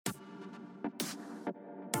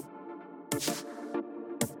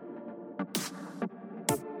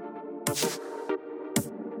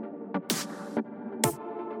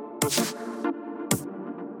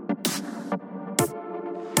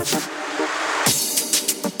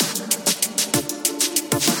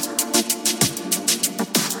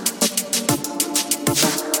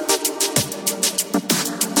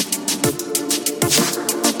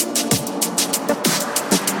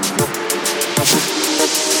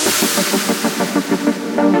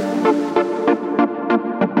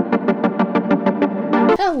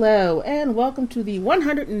and welcome to the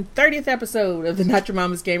 130th episode of the Not Your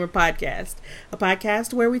Mama's Gamer podcast, a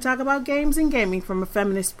podcast where we talk about games and gaming from a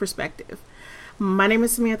feminist perspective. My name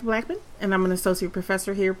is Samantha Blackman, and I'm an associate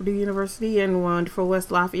professor here at Purdue University in wonderful West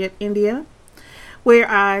Lafayette, Indiana, where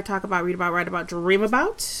I talk about, read about, write about, dream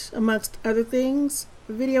about, amongst other things,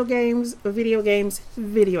 video games.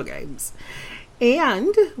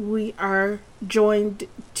 And we are joined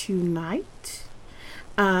tonight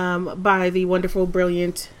by the wonderful,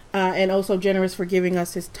 brilliant, and also generous for giving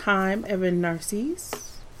us his time, Evan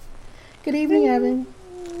Narcisse. Good evening, Evan.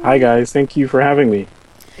 Hi, guys. Thank you for having me.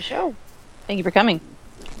 The show. Thank you for coming.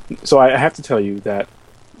 So I have to tell you that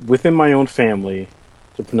within my own family,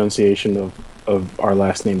 the pronunciation of our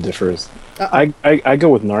last name differs. I go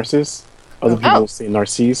with Narcisse. Other people say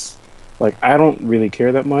Narcisse. Like, I don't really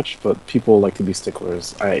care that much, but people like to be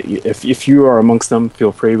sticklers. If you are amongst them,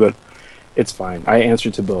 feel free, but it's fine. I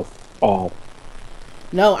answer to both. All.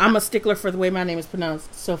 No, I'm a stickler for the way my name is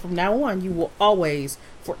pronounced. So from now on, you will always,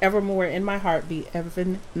 forevermore in my heart, be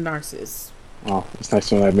Evan Narcisse. Oh, it's nice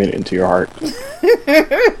to know I made it into your heart.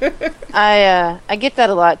 I get that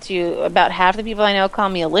a lot too. About half the people I know call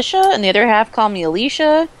me Alicia, and the other half call me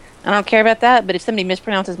Alicia. I don't care about that, but if somebody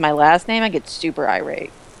mispronounces my last name, I get super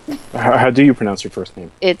irate. How do you pronounce your first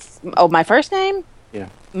name? My first name? Yeah.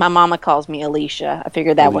 My mama calls me Alicia. I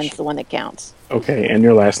figured that one's the one that counts. Okay, and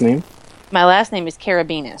your last name? My last name is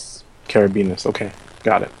Carabinus. Carabinus, okay.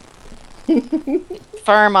 Got it.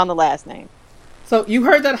 Firm on the last name. So you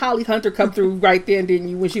heard that Holly Hunter come through right then, didn't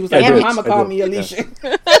you? When she was like, "My mama called me Alicia."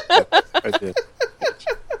 Yeah. I did.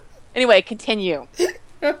 Anyway, continue. Do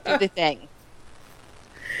the thing.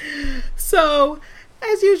 So,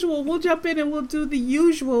 as usual, we'll jump in and we'll do the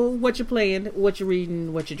usual: what you're playing, what you're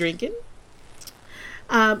reading, what you're drinking.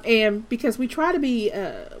 And because we try to be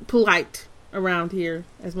polite around here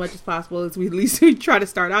as much as possible, at least we try to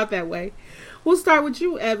start out that way. We'll start with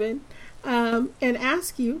you, Evan, and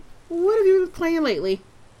ask you, what have you been playing lately?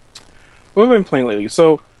 What have I been playing lately?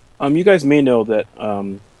 So, you guys may know that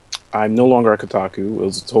I'm no longer at Kotaku. It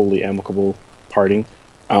was a totally amicable parting.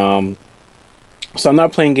 So I'm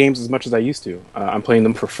not playing games as much as I used to. I'm playing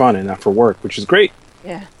them for fun and not for work, which is great.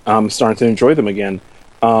 Yeah. I'm starting to enjoy them again.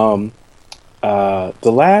 The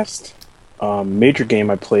last major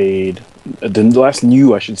game I played, the last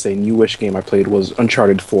newish game I played was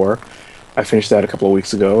Uncharted 4. I finished that a couple of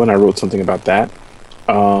weeks ago, and I wrote something about that.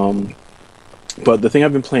 But the thing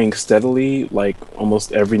I've been playing steadily, like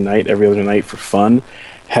almost every other night for fun,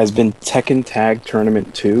 has been Tekken Tag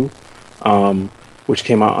Tournament 2, which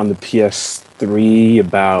came out on the PS3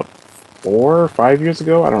 about 4 or 5 years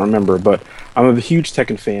ago. I don't remember, but I'm a huge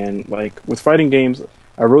Tekken fan. Like, with fighting games,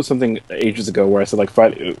 I wrote something ages ago where I said, like,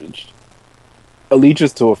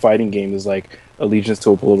 allegiance to a fighting game is like allegiance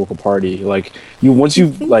to a political party. Like, once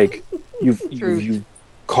you've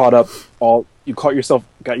got yourself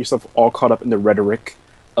all caught up in the rhetoric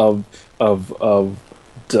of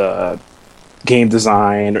the game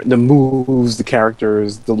design, the moves, the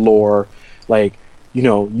characters, the lore. Like,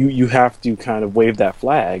 you have to kind of wave that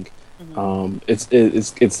flag. Mm-hmm. It's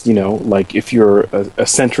like if you're a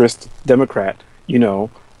centrist Democrat,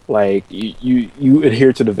 like you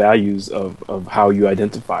adhere to the values of how you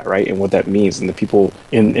identify, right, and what that means, and the people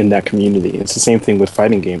in that community. It's the same thing with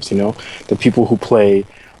fighting games. The people who play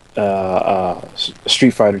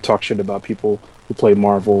Street Fighter talk shit about people who play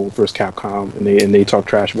Marvel vs. Capcom, and they talk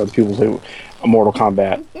trash about the people who play Mortal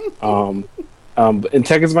Kombat. And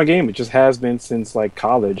Tekken's my game. It just has been since like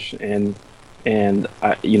college, and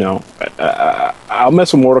I'll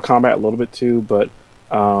mess with Mortal Kombat a little bit too, but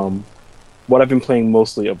what I've been playing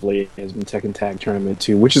mostly of late has been Tekken Tag Tournament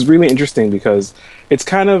 2, which is really interesting because it's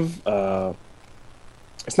kind of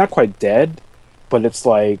it's not quite dead, but it's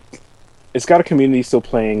like it's got a community still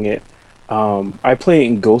playing it. I play it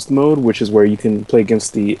in Ghost mode, which is where you can play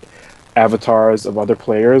against the avatars of other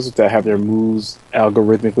players that have their moves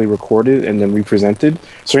algorithmically recorded and then represented.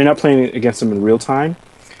 So you're not playing against them in real time.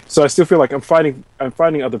 So I still feel like I'm fighting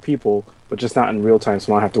other people, but just not in real time.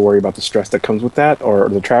 So I don't have to worry about the stress that comes with that, or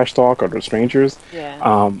the trash talk, or the strangers. Yeah.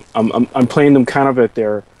 I'm playing them kind of at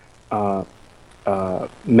their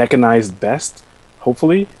mechanized best,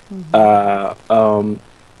 hopefully. Mm-hmm.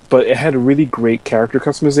 But it had a really great character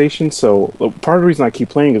customization. So part of the reason I keep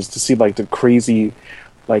playing is to see like the crazy,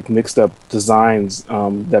 like mixed up designs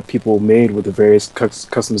that people made with the various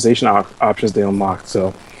customization options they unlocked.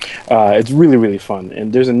 So it's really, really fun.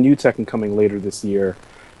 And there's a new Tekken coming later this year,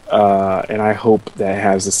 and I hope that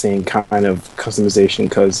has the same kind of customization,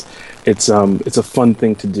 because it's a fun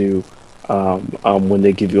thing to do when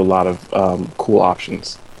they give you a lot of cool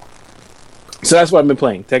options. So that's what I've been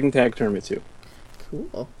playing, Tekken Tag Tournament 2.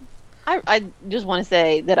 Cool. I just want to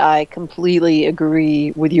say that I completely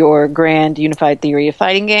agree with your grand unified theory of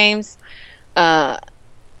fighting games. And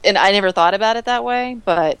I never thought about it that way,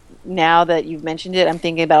 but now that you've mentioned it, I'm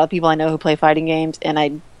thinking about all the people I know who play fighting games, and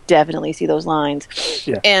I definitely see those lines.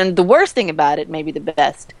 Yeah. And the worst thing about it, maybe the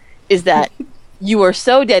best, is that you are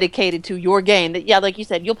so dedicated to your game that, yeah, like you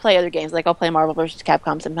said, you'll play other games. Like, I'll play Marvel vs.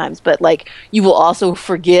 Capcom sometimes, but, like, you will also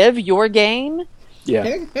forgive your game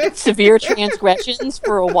Yeah. severe transgressions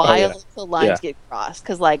for a while until lines get crossed.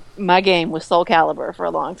 Because, like, my game was Soul Calibur for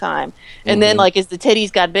a long time. And then, like, as the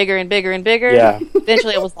titties got bigger and bigger and bigger,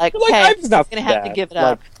 eventually I was like, okay, I'm just going to have to give it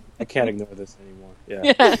up. I can't ignore this anymore. Yeah.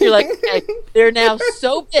 Yeah, you're like, okay, they're now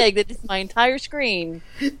so big that it's my entire screen.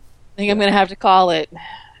 I think I'm going to have to call it.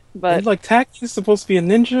 But and, like, Taki is supposed to be a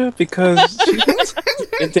ninja because she's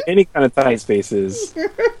into any kind of tight spaces.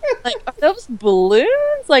 like, are those balloons?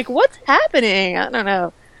 Like, what's happening? I don't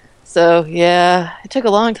know. So yeah, it took a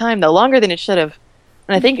long time though, longer than it should have.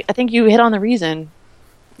 And I think you hit on the reason.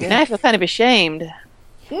 And I feel kind of ashamed.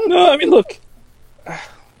 No, I mean, look.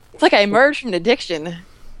 It's like I emerged from an addiction.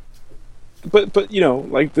 But you know,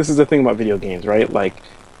 like, this is the thing about video games, right? Like,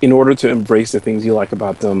 in order to embrace the things you like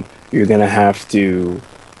about them, you're gonna have to,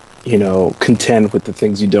 you know, contend with the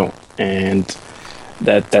things you don't, and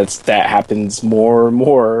that happens more and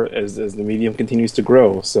more as the medium continues to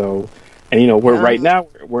grow. So, and you know, right now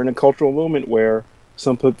we're in a cultural moment where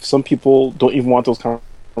some people don't even want those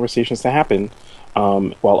conversations to happen,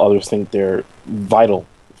 while others think they're vital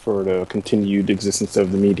for the continued existence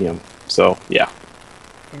of the medium. So yeah.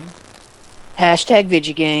 Hashtag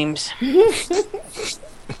Vigigames.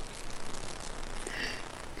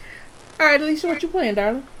 All right, Alicia, what you playing,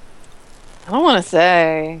 darling? I don't want to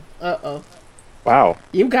say. Uh-oh. Wow.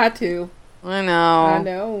 You got to. I know. I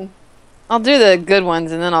know. I'll do the good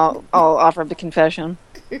ones, and then I'll offer up the confession.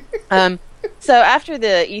 So after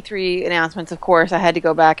the E3 announcements, of course, I had to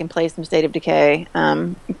go back and play some State of Decay,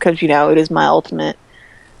 because, you know, it is my ultimate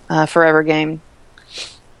forever game.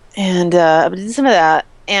 And I did some of that.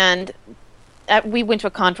 And we went to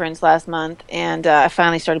a conference last month, and I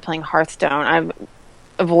finally started playing Hearthstone. I've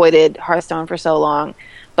avoided Hearthstone for so long,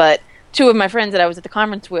 but two of my friends that I was at the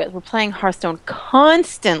conference with were playing Hearthstone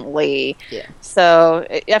constantly. Yeah. So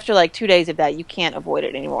after like 2 days of that, you can't avoid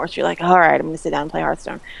it anymore. So you're like, all right, I'm going to sit down and play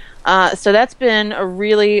Hearthstone. So that's been a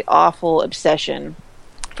really awful obsession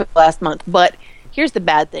for the last month. But here's the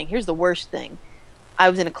bad thing. Here's the worst thing. I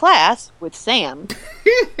was in a class with Sam.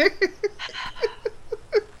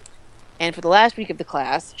 And for the last week of the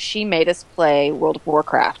class, she made us play World of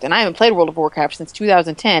Warcraft. And I haven't played World of Warcraft since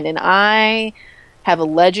 2010. And I have a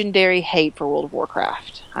legendary hate for World of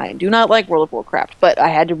Warcraft. I do not like World of Warcraft, but I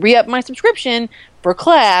had to re-up my subscription for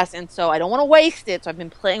class, and so I don't want to waste it, so I've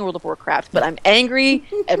been playing World of Warcraft, but I'm angry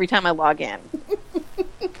every time I log in.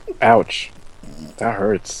 Ouch. That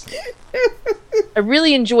hurts. I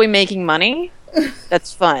really enjoy making money.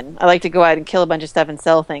 That's fun. I like to go out and kill a bunch of stuff and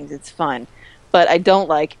sell things. It's fun. But I don't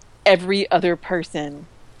like every other person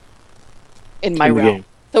in my realm. Game.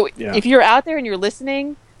 So if you're out there and you're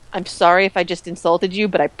listening, I'm sorry if I just insulted you,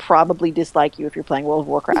 but I probably dislike you if you're playing World of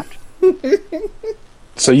Warcraft.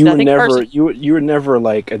 So you were never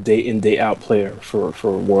like a day in day out player for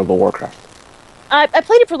World of Warcraft. I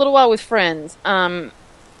played it for a little while with friends, and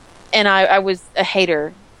I was a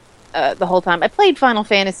hater the whole time. I played Final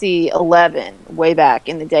Fantasy 11 way back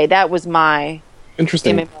in the day. That was my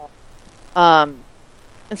interesting MMO.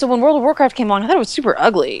 And so when World of Warcraft came along, I thought it was super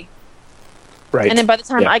ugly. Right. And then by the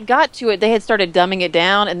time I got to it, they had started dumbing it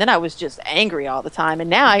down, and then I was just angry all the time. And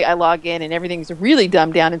now I log in, and everything's really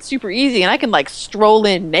dumbed down and super easy, and I can, like, stroll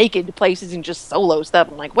in naked to places and just solo stuff.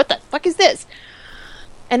 I'm like, what the fuck is this?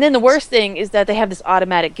 And then the worst thing is that they have this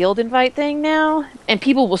automatic guild invite thing now, and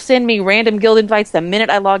people will send me random guild invites the minute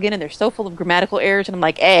I log in, and they're so full of grammatical errors, and I'm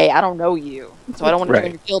like, A, I don't know you, so I don't want to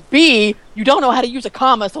join your guild. B, you don't know how to use a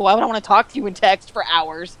comma, so why would I want to talk to you in text for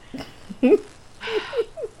hours?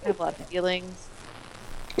 I have a lot of feelings.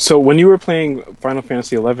 So when you were playing Final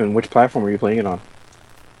Fantasy XI, which platform were you playing it on?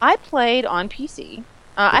 I played on PC. Okay.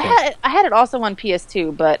 I had it also on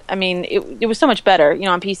PS2, but I mean, it was so much better, you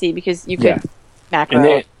know, on PC because you could macro.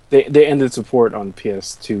 And they ended support on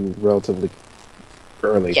PS2 relatively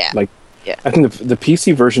early. Yeah. I think the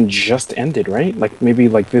PC version just ended, right? Like maybe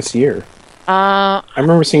like this year. I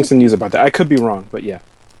remember seeing some news about that. I could be wrong, but yeah.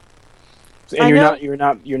 And you're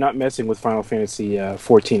not messing with Final Fantasy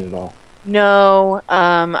 14 at all. No,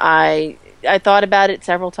 I thought about it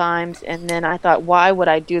several times, and then I thought, why would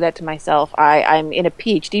I do that to myself? I'm in a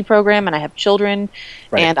PhD program, and I have children,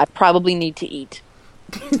 and I probably need to eat.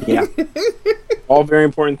 Yeah. All very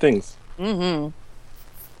important things.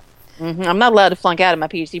 Mm-hmm. I'm not allowed to flunk out of my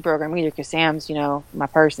PhD program either because Sam's, my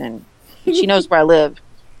person. She knows where I live.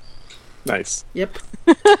 Nice. Yep.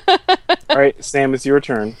 All right, Sam, it's your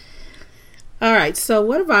turn. All right, so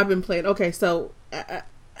what have I been playing? Okay, so I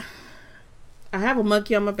have a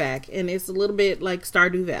monkey on my back, and it's a little bit like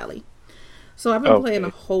Stardew Valley. So I've been playing a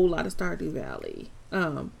whole lot of Stardew Valley,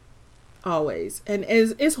 always. And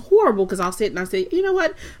it's horrible because I'll sit and I say, you know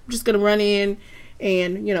what? I'm just going to run in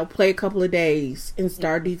and, play a couple of days in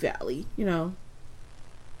Stardew Valley,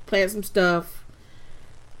 plant some stuff,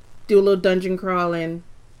 do a little dungeon crawling,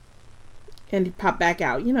 and pop back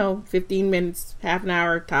out, 15 minutes, half an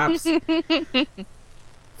hour tops. 4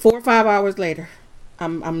 or 5 hours later,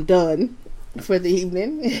 I'm done for the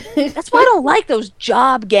evening. That's why I don't like those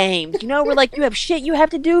job games, where like you have shit you have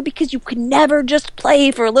to do because you could never just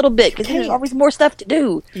play for a little bit because there's always more stuff to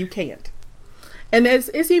do. You can't. And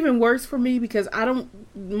it's even worse for me because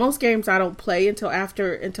most games I don't play until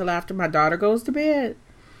after my daughter goes to bed.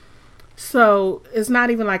 So it's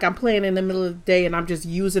not even like I'm playing in the middle of the day and I'm just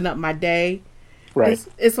using up my day. Right.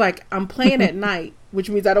 It's like I'm playing at night, which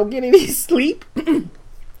means I don't get any sleep.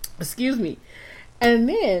 Excuse me. And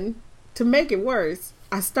then to make it worse,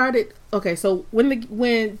 I started. Okay, so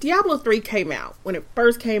when Diablo 3 came out, when it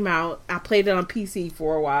first came out, I played it on PC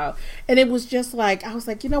for a while, and it was just like I was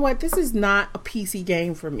like, you know what, this is not a PC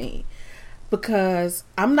game for me because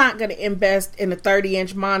I'm not going to invest in a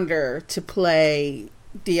 30-inch monitor to play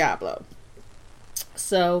Diablo.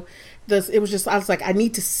 So it was just, I was like, I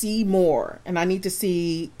need to see more, and I need to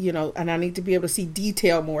see, and I need to be able to see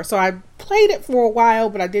detail more. So I played it for a while,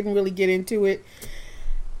 but I didn't really get into it.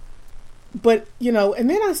 But, and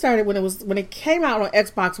then I started when it came out on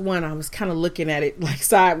Xbox One, I was kind of looking at it like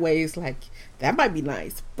sideways, like that might be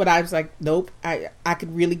nice. But I was like, nope, I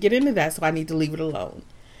could really get into that, so I need to leave it alone.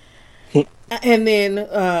 And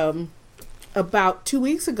then about 2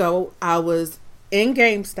 weeks ago, I was in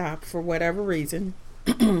GameStop for whatever reason,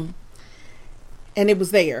 and it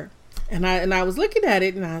was there. And I was looking at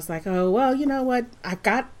it, and I was like, oh, well, you know what? I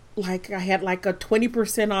had like a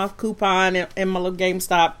 20% off coupon in my little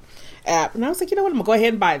GameStop app, and I was like, you know what, I'm gonna go ahead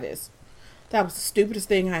and buy this. That was the stupidest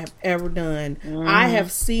thing I have ever done. I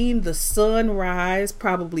have seen the sun rise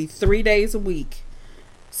probably 3 days a week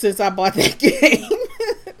since I bought that game.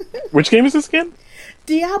 Which game is this again?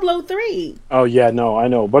 Diablo 3. Oh yeah, no, I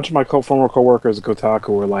know. A bunch of my former coworkers at Kotaku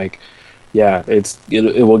were like, yeah, it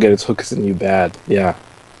will get its hooks in you bad. Yeah.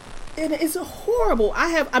 And it's horrible.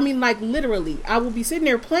 Literally, I will be sitting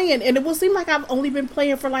there playing, and it will seem like I've only been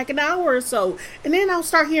playing for like an hour or so. And then I'll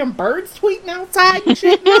start hearing birds tweeting outside and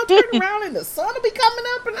shit, and I'll turn around and the sun will be coming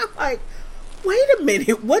up, and I'm like, wait a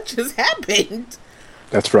minute, what just happened?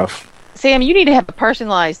 That's rough. Sam, you need to have a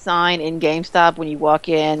personalized sign in GameStop when you walk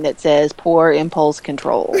in that says poor impulse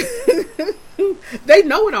control. They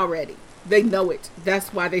know it already. They know it.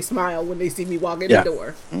 That's why they smile when they see me walk in the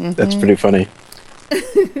door. Mm-hmm. That's pretty funny.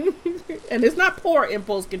 And it's not poor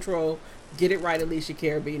impulse control. Get it right, Alicia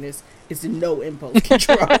Carabinus. It's no impulse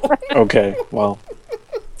control. Okay, well,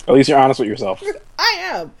 at least you're honest with yourself. I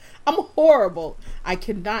am. I'm horrible. I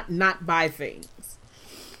cannot not buy things.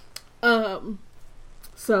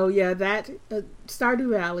 So yeah, that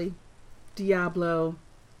Stardew Valley, Diablo.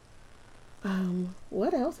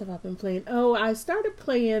 What else have I been playing? Oh, I started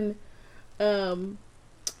playing Legend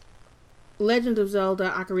of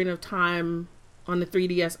Zelda: Ocarina of Time on the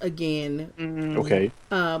 3DS again. Mm-hmm. Okay.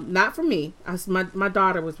 Not for me. My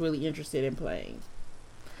daughter was really interested in playing.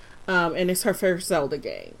 And it's her first Zelda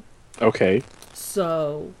game. Okay.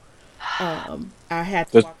 So, I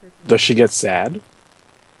had to walk her. Does she get sad?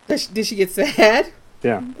 Did she get sad?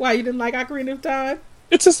 Yeah. Why, you didn't like Ocarina of Time?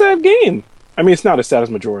 It's a sad game. I mean, it's not as sad as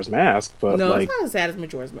Majora's Mask, but no, it's not as sad as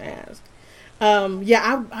Majora's Mask.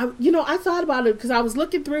 I thought about it because I was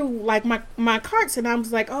looking through like my carts, and I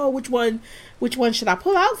was like, oh, which one should I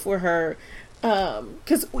pull out for her?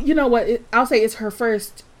 Because you know what, I'll say it's her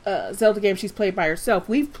first Zelda game she's played by herself.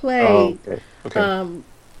 We've played. Oh, okay.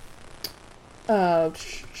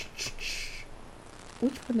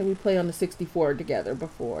 Which one did we play on the 64 together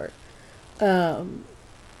before?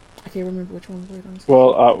 I can't remember which one we played on.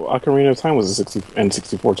 Well, Ocarina of Time was a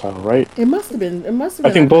N64 title, right? It must have been. I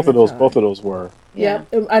think both of those were. Yeah,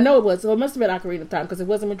 I know it was. So it must have been Ocarina of Time because it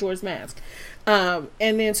wasn't Majora's Mask. And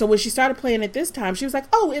then so when she started playing it this time, she was like,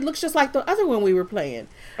 "Oh, it looks just like the other one we were playing."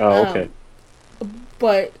 Oh, okay.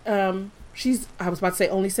 But I was about to say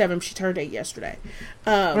only 7. She turned 8 yesterday.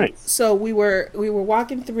 Nice. So we were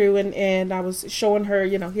walking through and I was showing her,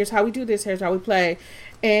 here's how we do this, here's how we play,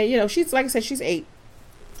 and she's, like I said, she's 8.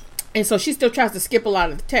 And so she still tries to skip a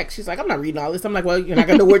lot of the text. She's like, I'm not reading all this. I'm like, well, you're not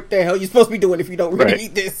going to know what the hell you're supposed to be doing if you don't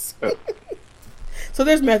read this. So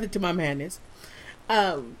there's method to my madness.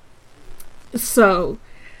 So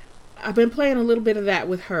I've been playing a little bit of that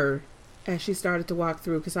with her as she started to walk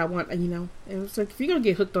through because I want, it was like, if you're going to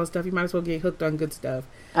get hooked on stuff, you might as well get hooked on good stuff.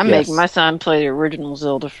 I'm making my son play the original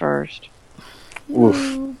Zelda first.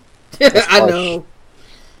 Oof. I know.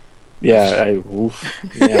 Yeah,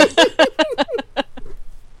 yeah.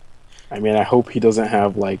 I mean, I hope he doesn't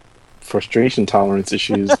have, like, frustration tolerance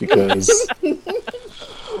issues because...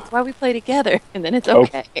 That's why we play together, and then it's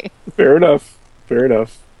okay. Oh, fair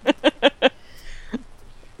enough.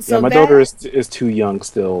 So my daughter is too young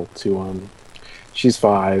still to she's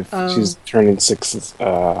 5. She's turning 6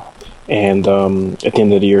 and at the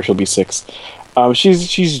end of the year she'll be 6.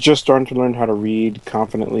 She's just starting to learn how to read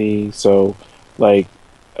confidently, so like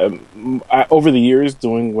over the years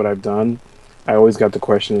doing what I've done, I always got the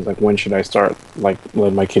question like, when should I start like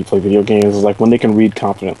letting my kid play video games? Like when they can read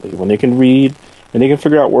confidently, when they can read and they can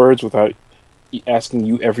figure out words without asking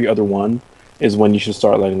you every other one is when you should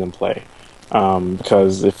start letting them play.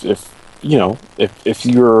 Because if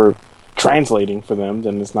you're translating for them,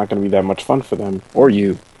 then it's not going to be that much fun for them or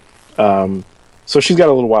you. So she's got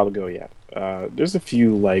a little while to go yet. There's a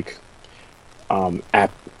few like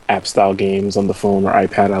app style games on the phone or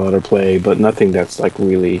iPad I let her play, but nothing that's like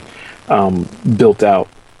really built out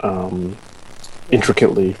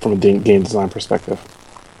intricately from a game design perspective.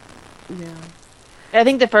 Yeah. I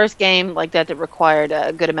think the first game like that required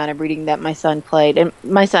a good amount of reading that my son played, and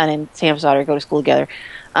my son and Sam's daughter go to school together,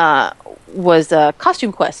 was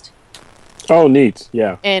Costume Quest. Oh, neat!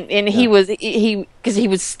 Yeah, and he was because he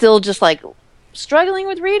was still just like struggling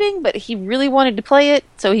with reading, but he really wanted to play it,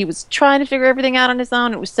 so he was trying to figure everything out on his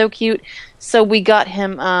own. It was so cute. So we got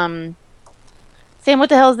him. Sam, what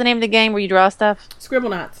the hell is the name of the game where you draw stuff?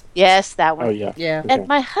 Scribblenauts. Yes, that one. Oh yeah, yeah. And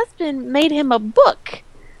my husband made him a book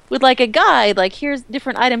with like a guide, like here's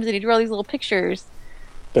different items, and he drew all these little pictures.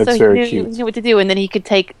 That's so very he knew what to do, and then he could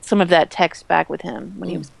take some of that text back with him when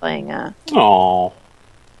he was playing.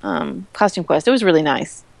 Costume Quest. It was really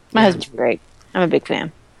nice. My husband's great. I'm a big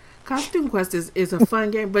fan. Costume Quest is a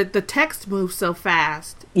fun game, but the text moves so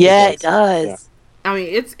fast. Yeah, it does. Yeah. I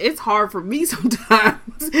mean, it's hard for me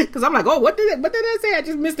sometimes because I'm like, oh, what did I say? I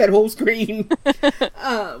just missed that whole screen.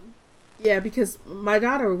 Yeah, because my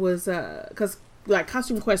daughter was because like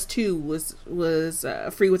Costume Quest 2 was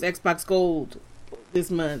free with Xbox Gold this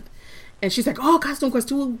month, and she's like, oh, Costume Quest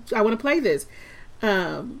 2, I want to play this.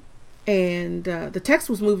 And the text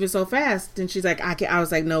was moving so fast, and she's like, I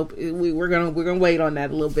was like, nope, we're gonna wait on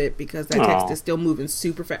that a little bit because that text is still moving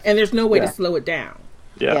super fast, and there's no way to slow it down.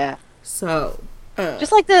 Yeah. So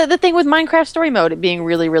just like the thing with Minecraft Story Mode, it being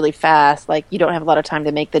really, really fast, like you don't have a lot of time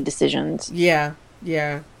to make the decisions. Yeah.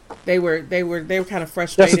 They were kind of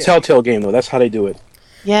frustrated. That's a Telltale game though. That's how they do it.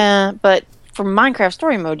 Yeah, but for Minecraft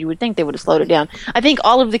Story Mode, you would think they would have slowed it down. I think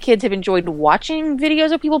all of the kids have enjoyed watching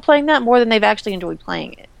videos of people playing that more than they've actually enjoyed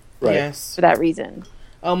playing it. Right. Yes. For that reason.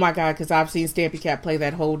 Oh my god, because I've seen Stampy Cat play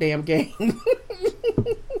that whole damn game.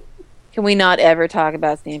 Can we not ever talk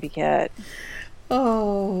about Stampy Cat?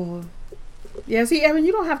 Oh. Yeah, see, Evan,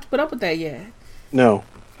 you don't have to put up with that yet. No,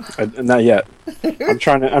 not yet. I'm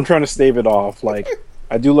trying to stave it off. Like,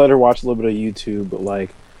 I do let her watch a little bit of YouTube, but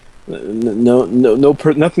like,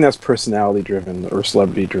 nothing that's personality driven or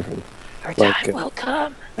celebrity driven. Her time will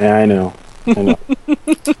come. Yeah, I know.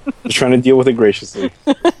 Just trying to deal with it graciously.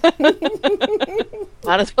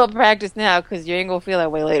 Might as well practice now because you ain't gonna feel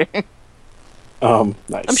that way later.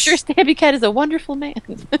 Nice. I'm sure Stampy Cat is a wonderful man.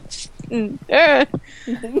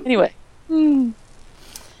 Anyway.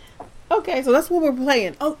 Okay, so that's what we're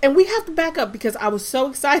playing. Oh, and we have to back up because I was so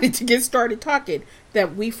excited to get started talking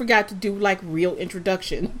that we forgot to do like real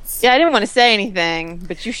introductions. Yeah, I didn't want to say anything,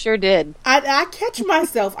 but you sure did. I catch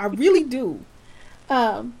myself. I really do.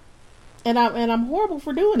 And I'm horrible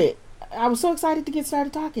for doing it. I was so excited to get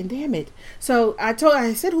started talking. Damn it. So I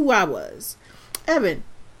said who I was. Evan,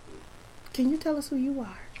 can you tell us who you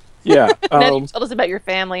are? Yeah. Now you told us about your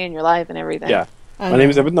family and your life and everything. Yeah. My name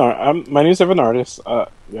is Evan Narcisse.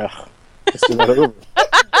 Yeah. Let's do that over.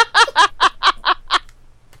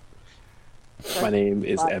 My name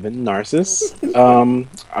is Evan Narcisse. I'm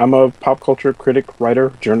a pop culture critic,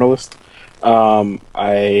 writer, journalist.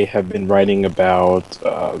 I have been writing about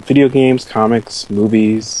video games, comics,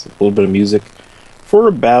 movies, a little bit of music for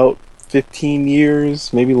about 15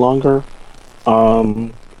 years, maybe longer.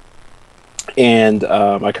 And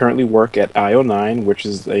I currently work at IO9, which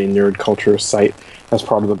is a nerd culture site as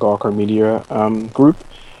part of the Gawker Media group.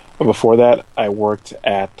 Before that, I worked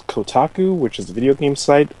at Kotaku, which is a video game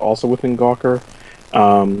site, also within Gawker.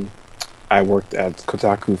 I worked at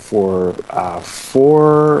Kotaku for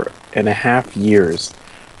 4.5 years.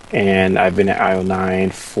 and I've been at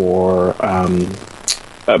IO9 for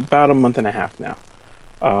about a month and a half now.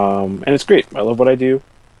 And it's great. I love what I do.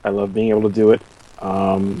 I love being able to do it.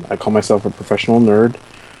 I call myself a professional nerd,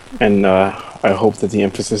 and I hope that the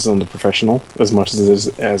emphasis is on the professional as much as it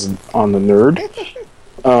is as on the nerd.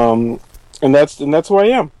 And that's who I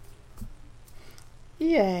am.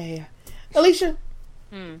 Yay. Alicia?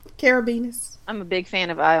 Carabinus? I'm a big fan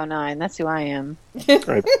of IO9. That's who I am.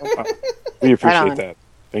 Right. We appreciate that.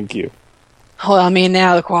 Thank you. Well, I mean,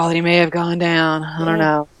 now the quality may have gone down. I don't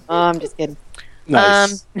know. Oh, I'm just kidding.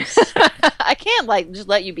 Nice. I can't just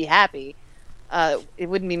let you be happy. It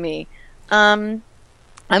wouldn't be me. I'm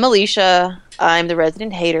Alicia. I'm the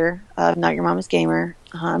resident hater of Not Your Mama's Gamer.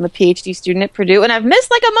 I'm a PhD student at Purdue, and I've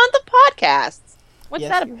missed like a month of podcasts. What's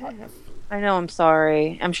that about? I know. I'm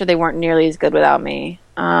sorry. I'm sure they weren't nearly as good without me.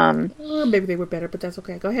 Maybe they were better, but that's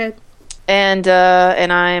okay. Go ahead. And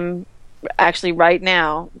I'm actually right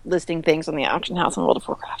now listing things on the auction house in World of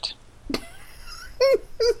Warcraft.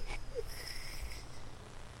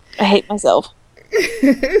 I hate myself.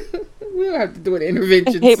 We'll have to do an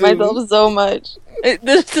intervention. I hate soon. myself so much.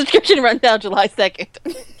 The subscription runs out July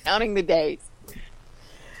 2nd. Counting the days.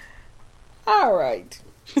 All right.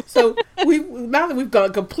 So now that we've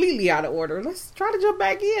gone completely out of order, let's try to jump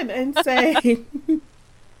back in and say.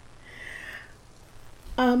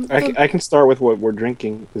 I can start with what we're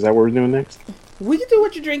drinking. Is that what we're doing next? We can do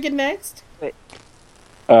what you're drinking next. Wait.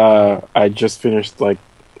 I just finished like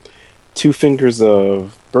 2 fingers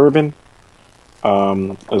of bourbon.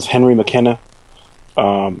 It was Henry McKenna,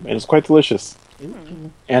 and it's quite delicious. Mm-hmm.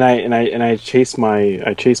 And I chase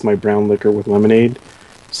my brown liquor with lemonade.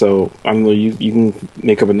 So I don't know. You can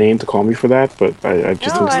make up a name to call me for that, but I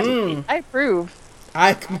just I approve.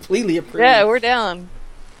 I completely approve. Yeah, we're down.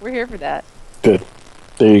 We're here for that. Good.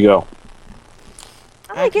 There you go.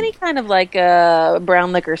 I like any kind of like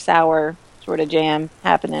brown liquor sour sort of jam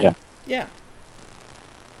happening. Yeah.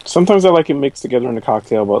 Sometimes I like it mixed together in a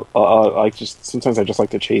cocktail, but sometimes I just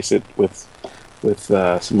like to chase it with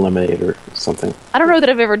some lemonade or something. I don't know that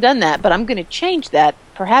I've ever done that, but I'm going to change that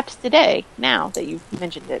perhaps today. Now that you've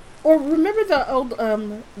mentioned it. Or remember the old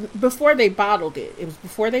before they bottled it. It was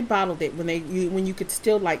before they bottled it when you could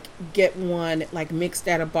still like get one like mixed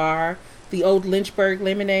at a bar. The old Lynchburg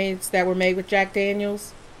lemonades that were made with Jack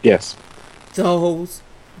Daniels. Yes. Those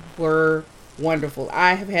were wonderful.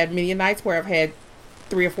 I have had many nights where I've had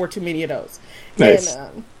 3 or 4 too many of those. Nice.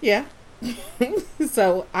 And, yeah.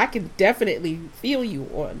 So I can definitely feel you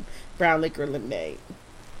on brown liquor lemonade.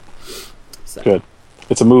 So. Good.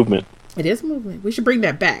 It's a movement. It is a movement. We should bring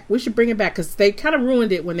that back. We should bring it back because they kind of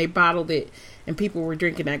ruined it when they bottled it and people were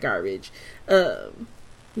drinking that garbage.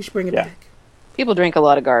 We should bring it back. People drink a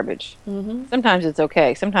lot of garbage. Mm-hmm. Sometimes it's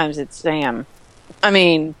okay. Sometimes it's Sam. I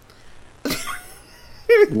mean...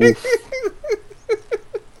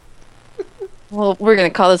 Well, we're going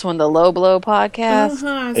to call this one the Low Blow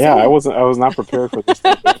Podcast. Yeah, I was not prepared for this.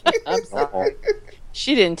 I'm sorry.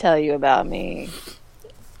 She didn't tell you about me.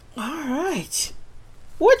 All right.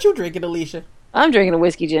 What you drinking, Alicia? I'm drinking a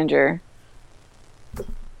whiskey ginger.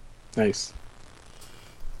 Nice.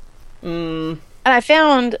 And I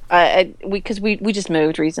found, because we just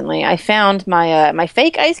moved recently, I found my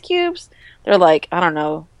fake ice cubes. They're like, I don't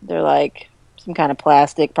know, they're like some kind of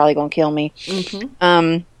plastic, probably gonna kill me.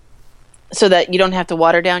 Mm-hmm. So that you don't have to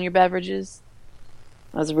water down your beverages.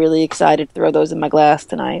 I was really excited to throw those in my glass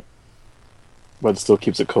tonight. But it still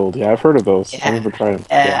keeps it cold. Yeah, I've heard of those. Yeah. I've never tried them.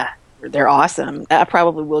 Yeah, they're awesome. I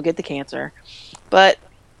probably will get the cancer, but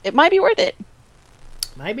it might be worth it.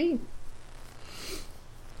 Might be.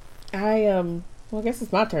 Well, I guess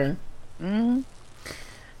it's my turn. Mm-hmm.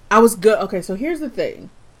 I was good. Okay, so here's the thing.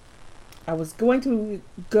 I was going to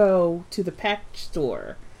go to the pack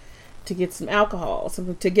store to get some alcohol.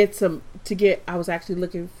 I was actually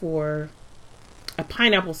looking for a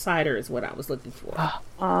pineapple cider is what I was looking for.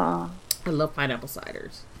 I love pineapple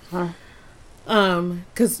ciders.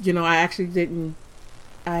 Because, I actually didn't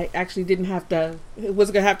have to,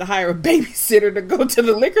 wasn't going to have to hire a babysitter to go to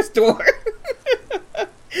the liquor store.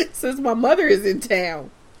 Since my mother is in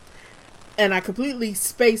town. And I completely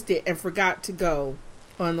spaced it and forgot to go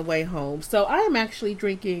on the way home. So I am actually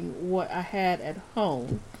drinking what I had at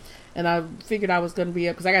home. And I figured I was going to be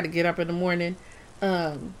up because I got to get up in the morning.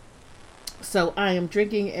 So I am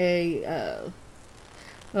drinking a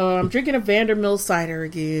Vandermill cider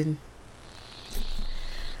again.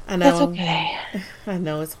 I know. That's okay. I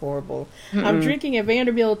know it's horrible. I'm drinking a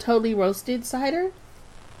Vanderbilt totally roasted cider.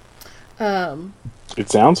 It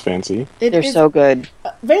sounds fancy. They're so good.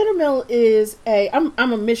 Vanderbilt is I'm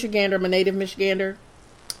a Michigander. I'm a native Michigander.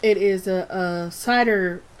 It is a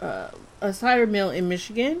cider a cider mill in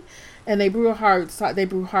Michigan, and they brew hard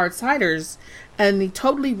ciders, and the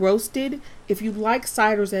totally roasted. If you like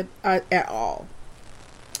ciders at all,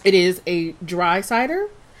 it is a dry cider,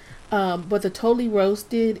 but the totally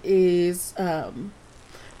roasted is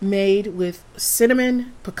made with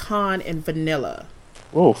cinnamon, pecan, and vanilla.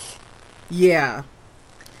 Oof. Yeah.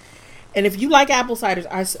 And if you like apple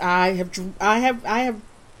ciders, I have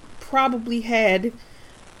probably had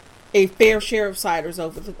a fair share of ciders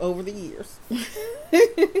over the years.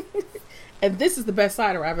 And this is the best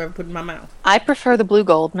cider I've ever put in my mouth. I prefer the Blue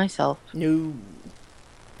Gold myself. No.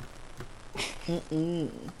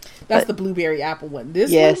 That's the blueberry apple one.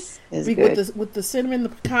 This one is good. With the cinnamon, the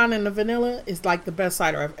pecan, and the vanilla is like the best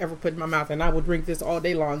cider I've ever put in my mouth, and I would drink this all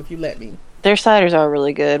day long if you let me. Their ciders are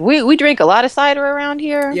really good. We drink a lot of cider around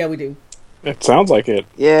here. Yeah, we do. It sounds like it.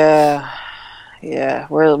 Yeah.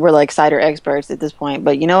 We're like cider experts at this point,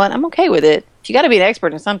 but you know what? I'm okay with it. If you got to be an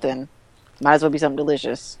expert in something, might as well be something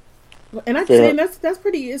delicious. And I'm saying that's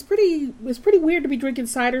pretty. It's pretty weird to be drinking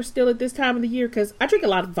cider still at this time of the year, because I drink a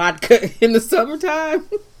lot of vodka in the summertime.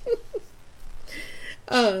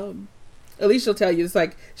 At least she'll tell you. It's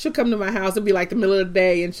like she'll come to my house and be like the middle of the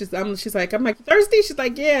day, and she's like, I'm like, thirsty? She's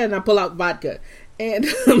like, yeah, and I pull out vodka, and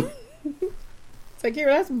it's like, here,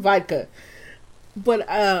 that's some vodka. But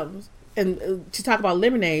and to talk about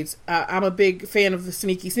lemonades, I'm a big fan of the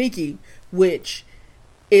Sneaky, which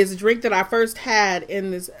is a drink that I first had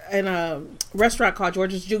in a restaurant called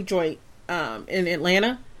George's Juke Joint in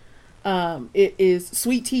Atlanta. It is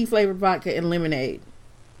sweet tea flavored vodka and lemonade.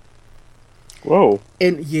 Whoa!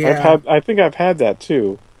 And yeah, I think I've had that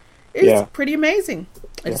too. It's pretty amazing.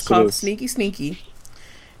 It's called it Sneaky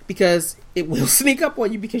because it will sneak up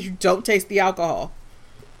on you because you don't taste the alcohol.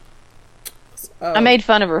 I made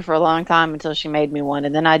fun of her for a long time until she made me one,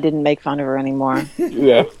 and then I didn't make fun of her anymore.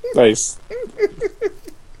 Yeah, nice.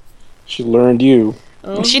 She learned you.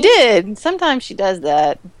 She did. Sometimes she does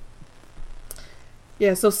that.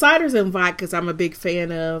 Yeah, so ciders and vodkas I'm a big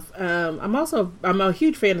fan of. I'm a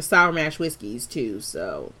huge fan of sour mash whiskeys too,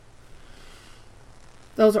 so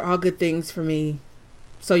those are all good things for me.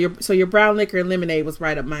 So your brown liquor and lemonade was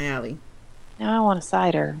right up my alley. Now I want a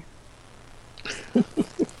cider.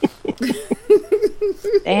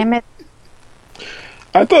 Damn it.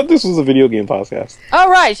 I thought this was a video game podcast. All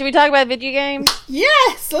right, should we talk about video games?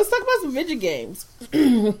 Yes, let's talk about some video games.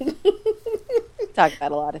 Talk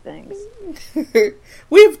about a lot of things.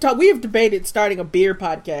 We have debated starting a beer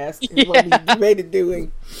podcast. Is what we debated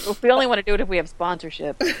doing. Well, we only want to do it if we have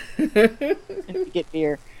sponsorship. If we get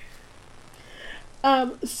beer.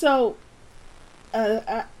 So,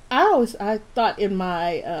 I thought in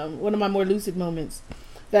my one of my more lucid moments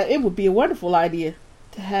that it would be a wonderful idea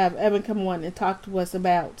to have Evan come on and talk to us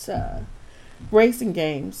about racing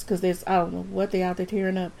games, because there's, I don't know what they out there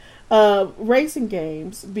tearing up, racing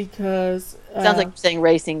games, because sounds like you're saying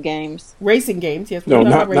racing games. Racing games, yes. No,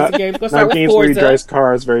 not racing games. Go start not with games Forza. where he drives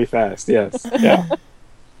cars very fast. Yes, yeah.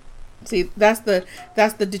 See, that's the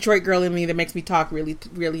Detroit girl in me that makes me talk really,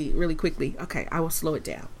 really, really quickly. Okay, I will slow it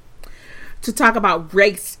down to talk about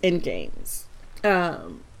race in games.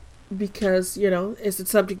 Because, it's a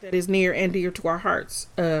subject that is near and dear to our hearts.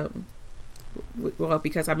 Well,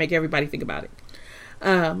 because I make everybody think about it.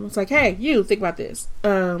 It's like, hey, you think about this.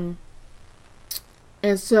 And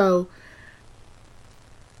so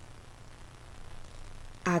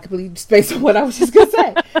I completely spaced on what I was just going to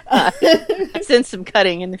say. I sense some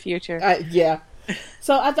cutting in the future. Yeah.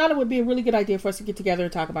 So I thought it would be a really good idea for us to get together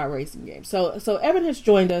and talk about racing games. So Evan has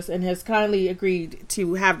joined us and has kindly agreed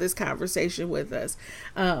to have this conversation with us.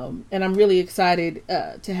 And I'm really excited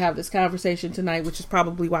to have this conversation tonight, which is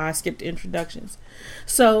probably why I skipped introductions.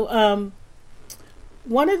 So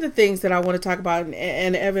one of the things that I want to talk about,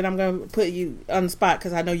 and Evan, I'm going to put you on the spot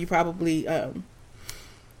because I know you probably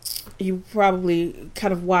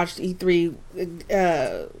kind of watched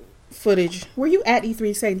E3 footage. Were you at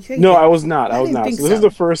E3 saying? No, I was not. I was not. So this is the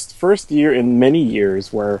first year in many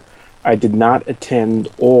years where I did not attend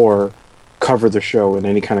or cover the show in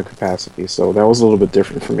any kind of capacity. So that was a little bit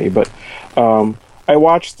different for me. But I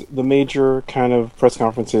watched the major kind of press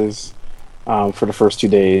conferences for the first 2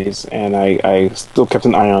 days, and I still kept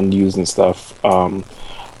an eye on news and stuff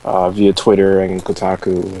via Twitter and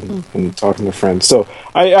Kotaku and talking to friends. So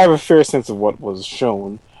I have a fair sense of what was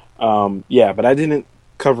shown. But I didn't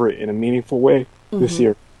cover it in a meaningful way this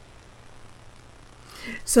year.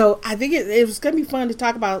 So I think it was going to be fun to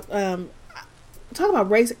talk about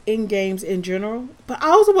race in games in general, but I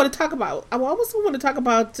also want to talk about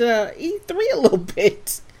E3 a little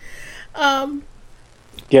bit. Yeah,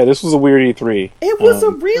 this was a weird E3. It was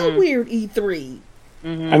a real weird E3.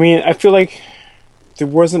 I mean, I feel like there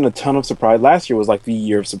wasn't a ton of surprise. Last year was like the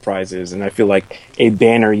year of surprises, and I feel like a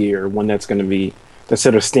banner year, one that's going to be that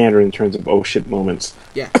set a standard in terms of oh shit moments.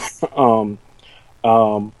 Yeah.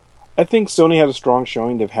 I think Sony had a strong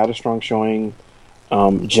showing. They've had a strong showing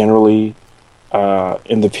generally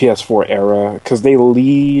in the PS4 era because they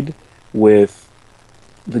lead with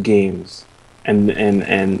the games and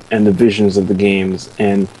the visions of the games,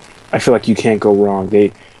 and I feel like you can't go wrong.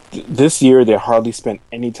 This year they hardly spent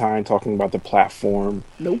any time talking about the platform.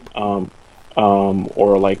 Nope.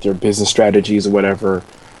 Or like their business strategies or whatever.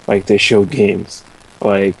 Like they showed games.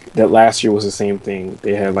 Like that last year was the same thing.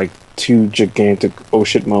 They had like 2 gigantic oh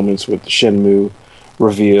shit moments with the Shenmue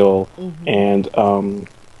reveal and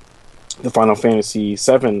the Final Fantasy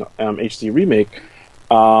VII HD remake.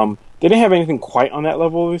 They didn't have anything quite on that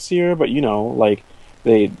level this year, but you know, like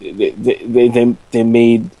they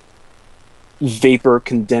made vapor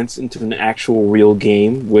condense into an actual real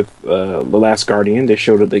game with The Last Guardian. They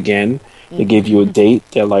showed it again. They gave you a date.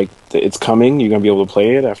 They're like, it's coming. You're gonna be able to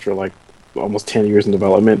play it after like almost 10 years in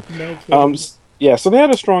development. No yeah, so they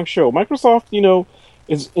had a strong show. Microsoft, you know,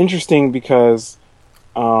 is interesting because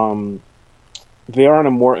they are in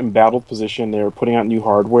a more embattled position. They're putting out new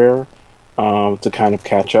hardware to kind of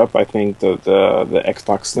catch up. I think the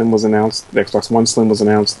Xbox Slim was announced. The Xbox One Slim was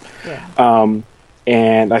announced. Yeah.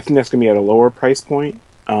 And I think that's going to be at a lower price point.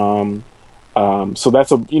 So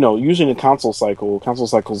that's usually in a console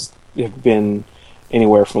cycles have been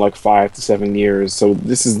anywhere from like 5 to 7 years. So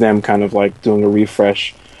this is them kind of like doing a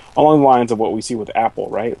refresh along the lines of what we see with Apple,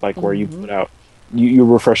 right? Like where you put out, you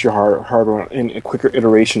refresh your hardware in a quicker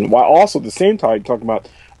iteration, while also at the same time talking about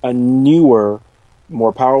a newer,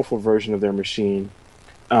 more powerful version of their machine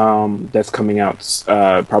that's coming out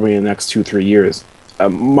probably in the next 2-3 years.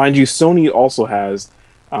 Mind you, Sony also has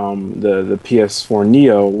the PS4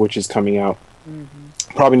 Neo, which is coming out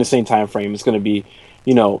probably in the same time frame. It's going to be,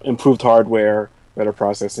 you know, improved hardware, better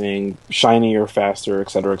processing, shinier, faster,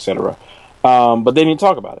 etc., etc. But they didn't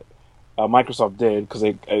talk about it. Microsoft did because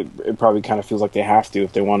it probably kind of feels like they have to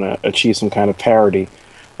if they want to achieve some kind of parity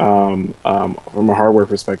from a hardware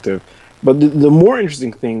perspective. But the more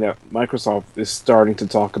interesting thing that Microsoft is starting to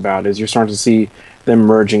talk about is you're starting to see them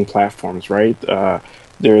merging platforms, right?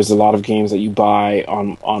 There's a lot of games that you buy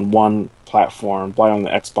on one platform, buy on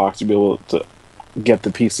the Xbox, you'll be able to get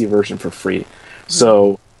the PC version for free.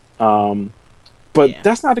 So, but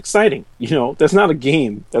that's not exciting, you know? That's not a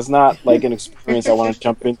game. That's not like an experience I want to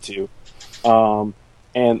jump into. And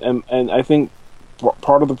I think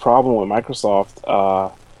part of the problem with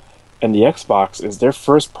Microsoft and the Xbox is their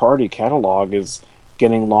first party catalog is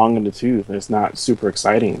getting long in the tooth, and it's not super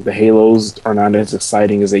exciting. The Halos are not as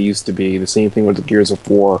exciting as they used to be. The same thing with the Gears of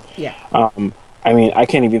War. Yeah. I mean, I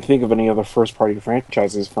can't even think of any other first party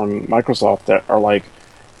franchises from Microsoft that are like,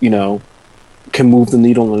 you know, can move the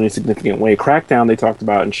needle in any significant way. Crackdown they talked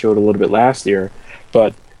about and showed a little bit last year,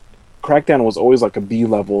 but Crackdown was always like a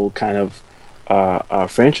B-level kind of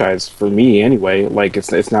franchise for me anyway. Like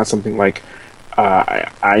it's not something like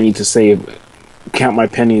I need to count my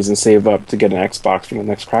pennies and save up to get an Xbox for the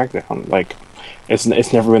next Crackdown. Like it's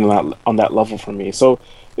never been on that level for me. So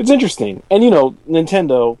it's interesting. And you know,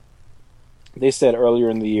 Nintendo, they said earlier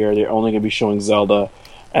in the year they're only going to be showing Zelda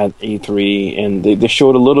at E3, and they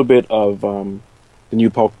showed a little bit of the new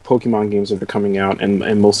Pokemon games that are coming out,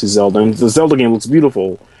 and mostly Zelda. And the Zelda game looks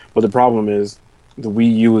beautiful, but the problem is the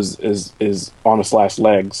Wii U is on its last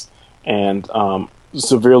legs and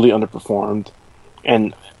severely underperformed.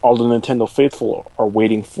 And all the Nintendo faithful are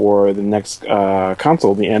waiting for the next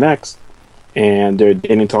console, the NX, and they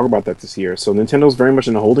didn't talk about that this year. So Nintendo's very much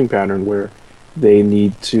in a holding pattern where they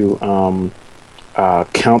need to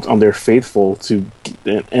count on their faithful to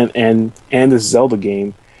and the Zelda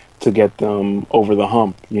game to get them over the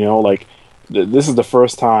hump. You know, like this is the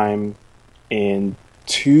first time in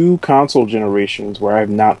 2 console generations where I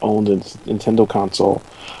have not owned a Nintendo console.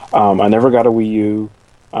 I never got a Wii U.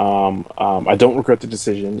 I don't regret the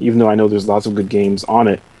decision, even though I know there's lots of good games on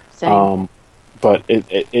it. But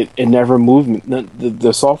it never moved me.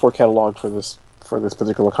 The software catalog for this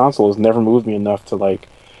particular console has never moved me enough to like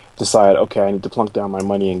decide, okay, I need to plunk down my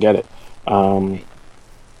money and get it.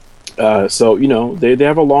 So you know, they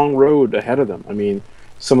have a long road ahead of them. I mean,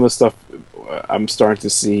 some of the stuff I'm starting to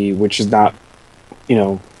see, which is not, you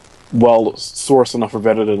know, well sourced enough or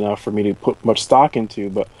vetted enough for me to put much stock into,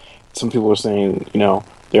 but some people are saying, you know,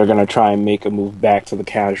 they're going to try and make a move back to the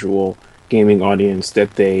casual gaming audience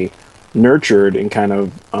that they nurtured and kind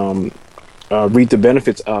of reap the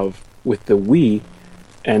benefits of with the Wii,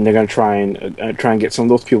 and they're going to try and get some of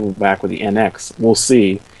those people back with the NX. We'll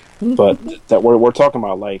see, but that we're talking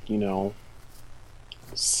about, like, you know,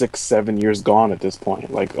 6, 7 years gone at this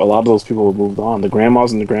point. Like a lot of those people have moved on. The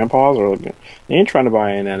grandmas and the grandpas are like, they ain't trying to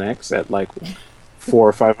buy an NX at like $400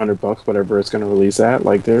 or $500, whatever it's going to release at.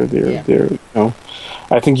 Like they're you know,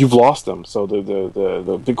 I think you've lost them. So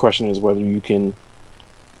the big question is whether you can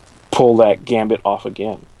pull that gambit off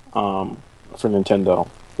again for Nintendo.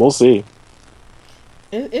 We'll see.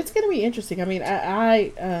 It's going to be interesting. I mean,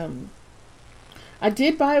 I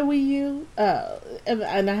did buy a Wii U,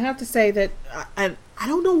 and I have to say that I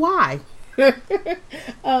don't know why,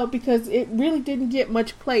 because it really didn't get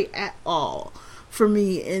much play at all for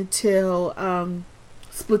me until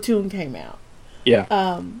Splatoon came out.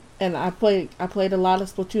 Yeah. And I played a lot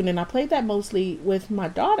of Splatoon, and I played that mostly with my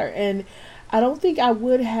daughter, and I don't think I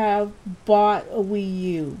would have bought a Wii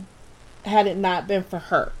U had it not been for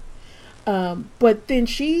her. But then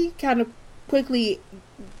she kind of quickly,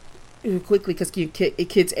 because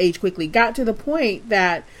kids age quickly, got to the point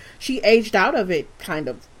that she aged out of it, kind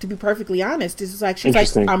of, to be perfectly honest. It's like, she's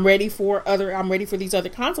like, I'm ready for these other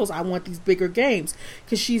consoles. I want these bigger games,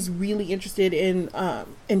 because she's really interested in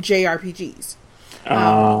JRPGs.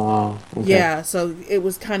 Okay. Yeah, so it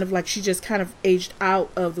was kind of like she just kind of aged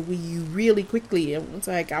out of the Wii U really quickly, and it's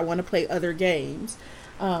like, I want to play other games.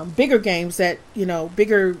 Bigger games that,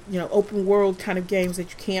 bigger, open world kind of games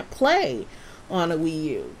that you can't play on a Wii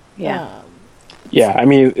U. Yeah. Yeah, I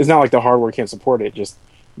mean, it's not like the hardware can't support it, just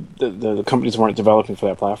the companies weren't developing for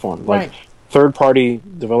that platform. Like, third-party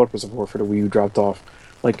developer support for the Wii U dropped off,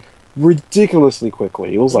 like, ridiculously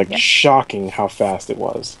quickly. It was, like, shocking how fast it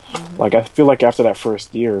was. Mm-hmm. Like, I feel like after that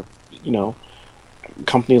first year,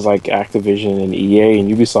 companies like Activision and EA and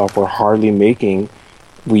Ubisoft were hardly making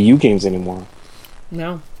Wii U games anymore.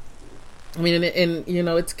 No. I mean, and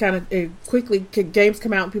it's kind of quickly games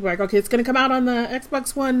come out and people are like, okay, it's going to come out on the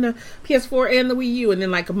Xbox One, the PS4, and the Wii U, and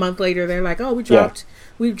then like a month later they're like, oh, we dropped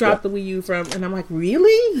the Wii U from, and I'm like,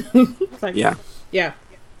 really? Like, yeah.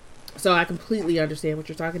 So I completely understand what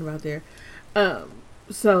you're talking about there.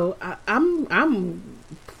 So I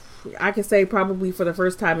can say probably for the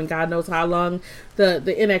first time in God knows how long, the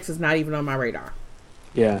NX is not even on my radar.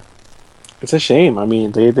 Yeah, it's a shame. I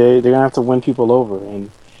mean, they're gonna have to win people over,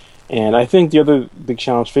 and I think the other big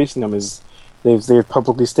challenge facing them is they've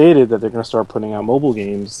publicly stated that they're going to start putting out mobile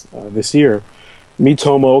games this year.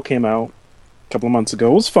 Miitomo came out a couple of months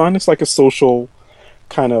ago. It was fun. It's like a social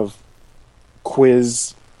kind of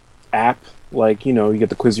quiz app. Like, you get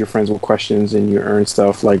to quiz your friends with questions and you earn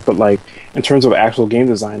stuff. But in terms of actual game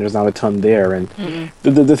design, there's not a ton there. And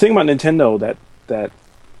the thing about Nintendo that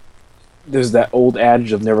there's that old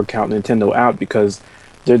adage of never count Nintendo out, because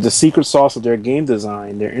they're the secret sauce of their game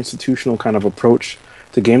design, their institutional kind of approach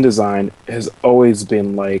to game design has always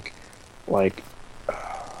been like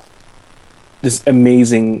this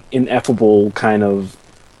amazing, ineffable kind of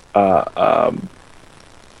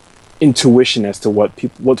intuition as to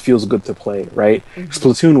what feels good to play, right? Mm-hmm.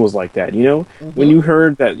 Splatoon was like that, when you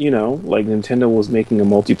heard that, like Nintendo was making a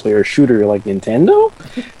multiplayer shooter, you're like, Nintendo?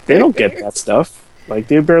 They don't get that stuff. Like,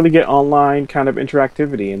 they barely get online kind of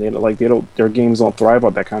interactivity, and their games don't thrive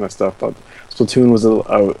on that kind of stuff. But Splatoon was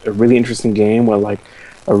a really interesting game with like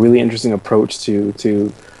a really interesting approach to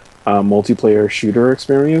multiplayer shooter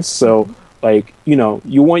experience. So like, you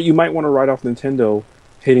might want to write off Nintendo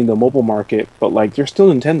hitting the mobile market, but like, they're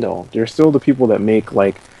still Nintendo. They're still the people that make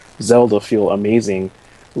like Zelda feel amazing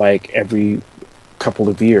like every couple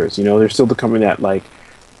of years. They're still the company that like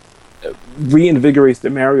reinvigorates the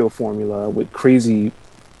Mario formula with crazy,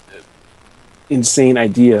 insane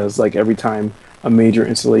ideas like every time a major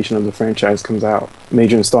installation of the franchise comes out,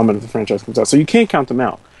 major installment of the franchise comes out. So you can't count them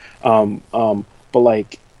out. But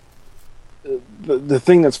like, the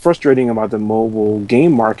thing that's frustrating about the mobile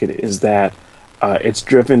game market is that it's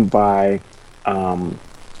driven by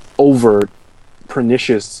overt,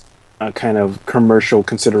 pernicious kind of commercial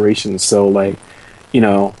considerations. So like,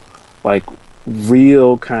 like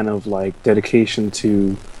real kind of like dedication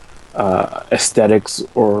to aesthetics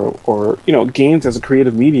or games as a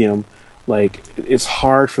creative medium, like it's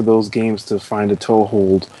hard for those games to find a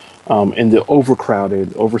toehold in the overcrowded,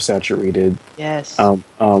 oversaturated,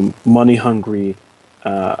 money hungry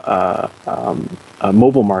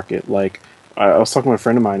mobile market. Like I was talking with a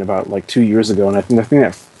friend of mine about like 2 years ago, and I think the thing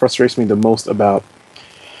that frustrates me the most about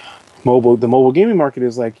the mobile gaming market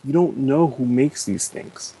is like, you don't know who makes these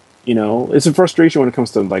things. It's a frustration when it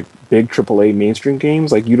comes to like big AAA mainstream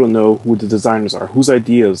games. Like, you don't know who the designers are, whose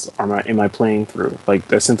ideas am I playing through, like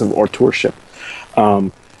that sense of authorship.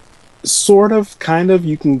 Sort of, kind of,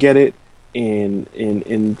 you can get it in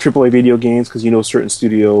AAA video games because certain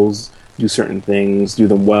studios do certain things, do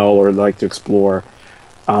them well, or like to explore.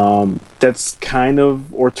 That's kind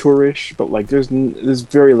of auteurish, but like there's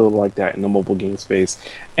very little like that in the mobile game space.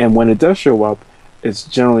 And when it does show up, it's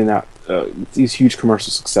generally not these huge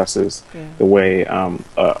commercial successes the way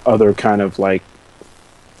other kind of like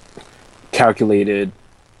calculated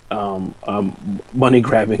money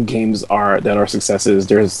grabbing games are successes.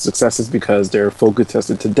 There's successes because they're focus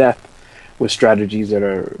tested to death with strategies that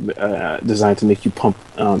are designed to make you pump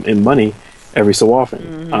in money every so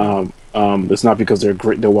often. It's not because they're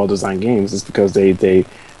well designed games. It's because they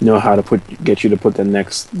know how to get you to put the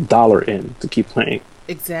next dollar in to keep playing.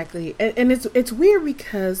 Exactly, and it's weird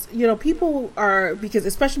because people are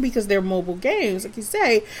especially because they're mobile games, like you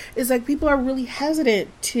say, it's like people are really hesitant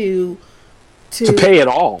to pay it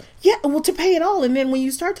all. Yeah, well, to pay it all, and then when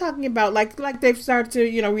you start talking about like they've started to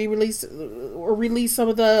re-release or release some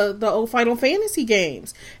of the old Final Fantasy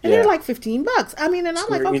games, and they're like $15. I mean, and I'm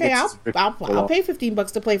like, okay, I'll pay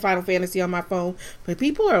 $15 to play Final Fantasy on my phone, but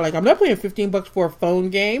people are like, I'm not paying $15 for a phone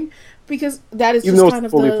game because that is just kind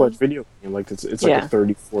of fully fledged video game. Like it's like a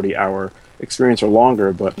 30-40 hour experience or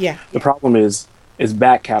longer. But the problem is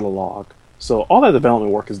back catalog. So all that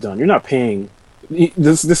development work is done. You're not paying.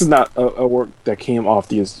 This is not a work that came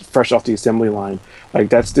fresh off the assembly line. Like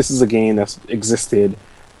this is a game that's existed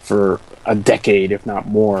for a decade, if not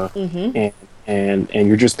more, and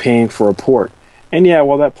you're just paying for a port. And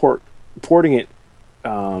while that porting it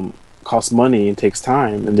costs money and takes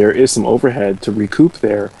time, and there is some overhead to recoup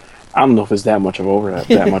there, I don't know if it's that much of overhead.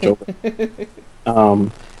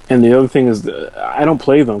 And the other thing is, I don't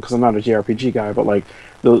play them because I'm not a JRPG guy, but like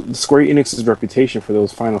the Square Enix's reputation for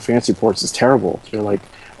those Final Fantasy ports is terrible.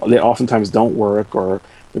 They oftentimes don't work, or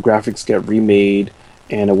the graphics get remade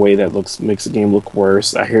in a way that makes the game look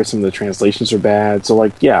worse. I hear some of the translations are bad. So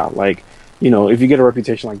if you get a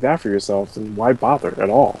reputation like that for yourself, then why bother at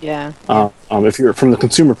all? If you're from the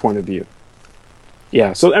consumer point of view.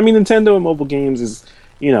 So I mean, Nintendo and mobile games is,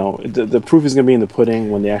 the proof is going to be in the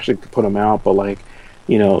pudding when they actually put them out. But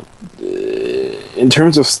in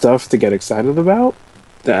terms of stuff to get excited about,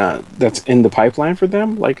 that's in the pipeline for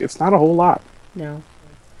them, like it's not a whole lot. No,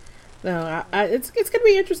 it's going to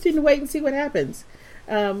be interesting to wait and see what happens.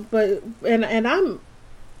 But I'm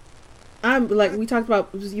like we talked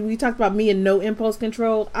about me and no impulse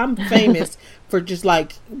control. I'm famous for just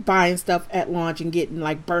like buying stuff at launch and getting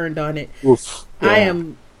like burned on it. Oof, yeah. I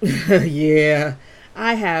am,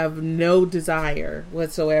 I have no desire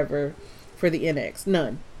whatsoever for the NX,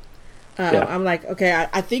 none. I'm like, okay,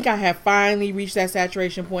 I think I have finally reached that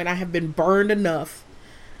saturation point. I have been burned enough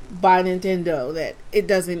by Nintendo that it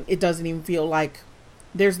doesn't even feel like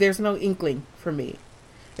there's no inkling for me.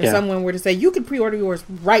 If someone were to say, you can pre-order yours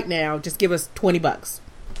right now, just give us $20,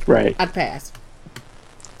 right, I'd pass.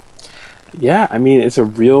 I mean, it's a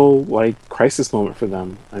real like crisis moment for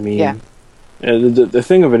them. I mean, the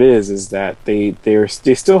thing of it is that they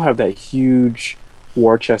still have that huge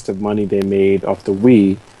war chest of money they made off the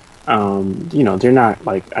Wii. They're not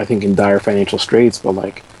like, I think, in dire financial straits, but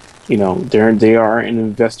like, they are an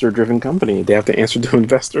investor driven company. They have to answer to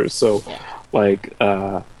investors. So like,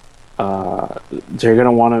 they're going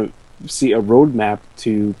to want to see a roadmap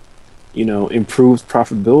to, improve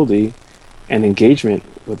profitability and engagement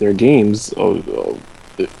with their games,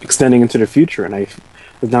 extending into the future. And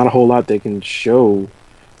there's not a whole lot they can show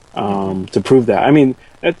to prove that. I mean,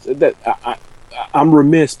 I'm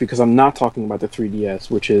remiss because I'm not talking about the 3DS,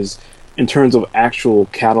 which is, in terms of actual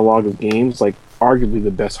catalog of games, like arguably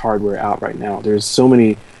the best hardware out right now. There's so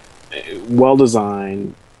many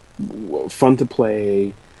well-designed, fun to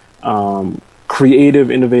play,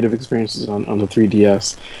 creative, innovative experiences on the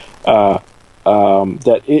 3DS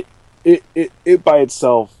that it by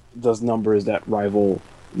itself does numbers that rival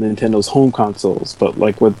Nintendo's home consoles. But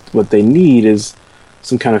like what they need is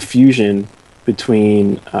some kind of fusion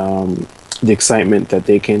between the excitement that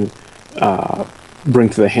they can bring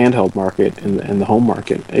to the handheld market and the home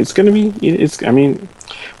market. It's going to be, I mean,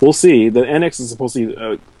 we'll see. The NX is supposed to be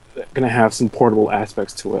going to have some portable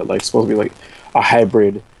aspects to it, like supposed to be like a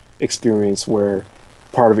hybrid experience where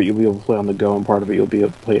part of it you'll be able to play on the go and part of it you'll be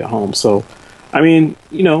able to play at home. So, I mean,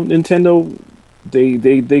 Nintendo,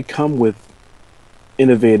 they come with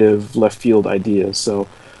innovative left field ideas. So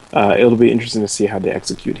it'll be interesting to see how they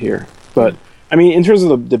execute here. But I mean, in terms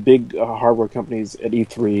of the big hardware companies at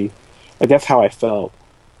E3, like that's how I felt.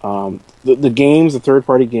 The games, the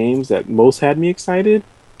third-party games that most had me excited,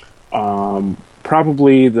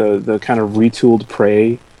 probably the kind of retooled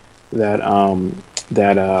Prey that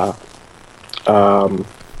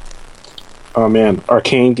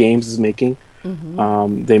Arcane Games is making.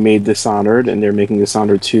 They made Dishonored, and they're making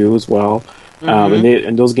Dishonored 2 as well.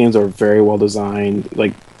 And those games are very well designed,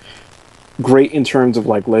 like great in terms of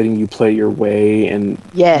like letting you play your way, and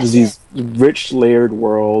Yes. these rich layered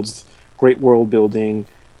worlds, great world building,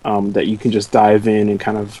 that you can just dive in and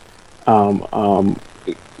kind of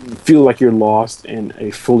feel like you're lost in a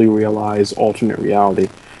fully realized alternate reality.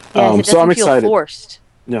 Yes, it So I'm doesn't feel excited. forced.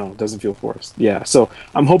 No, it doesn't feel forced. Yeah, so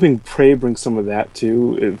I'm hoping Prey brings some of that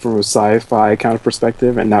too, from a sci-fi kind of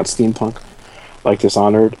perspective, and not steampunk like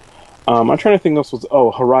Dishonored. I'm trying to think else was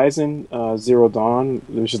Horizon Zero Dawn,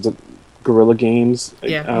 which is a Guerrilla Games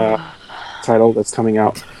title that's coming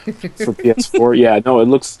out for PS4. Yeah, no, it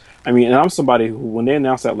looks. I mean, and I'm somebody who, when they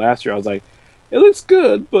announced that last year, I was like, it looks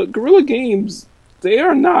good, but Guerrilla Games, they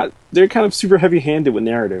are not. They're kind of super heavy-handed with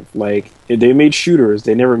narrative. Like, they made shooters.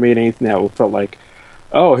 They never made anything that felt like,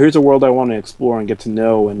 oh, here's a world I want to explore and get to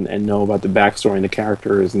know, and know about the backstory and the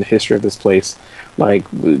characters and the history of this place. Like,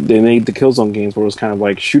 they made the Killzone games where it was kind of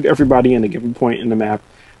like, shoot everybody in a given point in the map,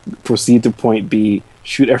 proceed to point B,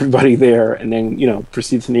 shoot everybody there, and then,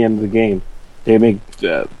 proceed to the end of the game. They make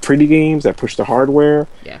pretty games that push the hardware,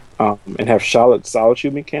 and have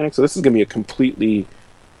solitude mechanics. So this is going to be a completely,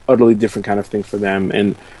 utterly different kind of thing for them.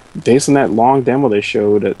 And based on that long demo they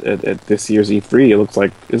showed at this year's E3, it looks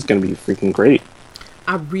like it's going to be freaking great.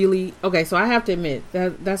 So I have to admit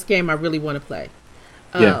that's a game I really want to play.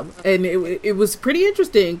 And it was pretty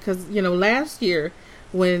interesting because last year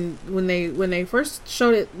when they first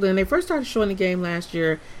showed it, when they first started showing the game last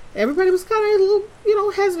year, everybody was kind of a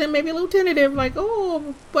little hesitant, maybe a little tentative, like,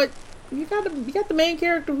 oh, but you got the main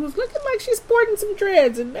character who's looking like she's sporting some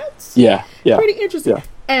dreads, and that's pretty interesting. Yeah.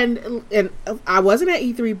 And I wasn't at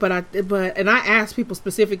E3, but I asked people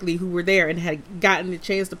specifically who were there and had gotten the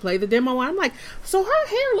chance to play the demo. I'm like, so her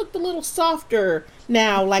hair looked a little softer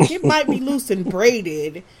now, like it might be loose and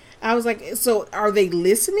braided. I was like, so are they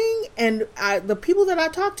listening? And the people that I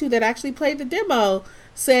talked to that actually played the demo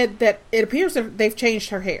said that it appears that they've changed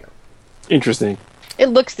her hair. Interesting. It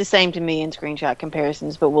looks the same to me in screenshot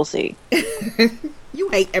comparisons, but we'll see. You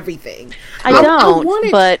hate everything. I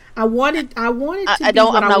don't, but I wanted to I'm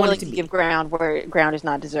not willing to give ground where ground is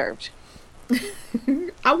not deserved.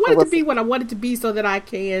 I wanted to be what I wanted to be so that I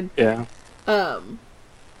can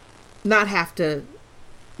not have to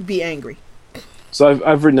be angry. So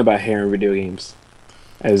I've written about hair in video games,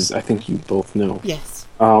 as I think you both know. Yes.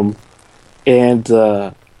 And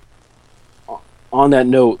on that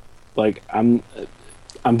note, like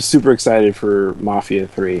I'm super excited for Mafia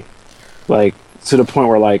 3. Like, to the point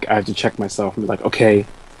where like I have to check myself and be like, okay,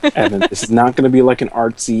 Evan, this is not going to be like an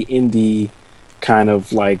artsy indie kind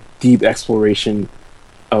of like deep exploration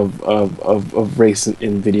of race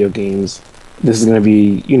in video games. This is going to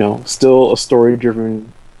be, still a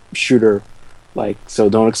story-driven shooter. Like, so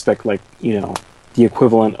don't expect like, the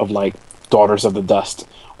equivalent of like Daughters of the Dust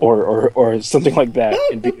or something like that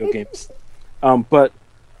in video games. But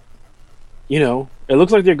it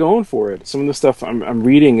looks like they're going for it. Some of the stuff I'm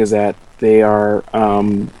reading is that they are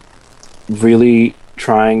really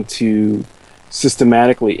trying to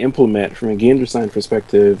systematically implement, from a game design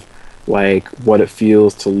perspective, like what it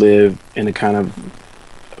feels to live in a kind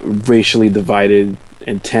of racially divided,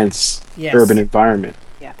 intense urban environment.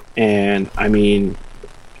 Yeah. And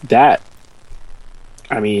that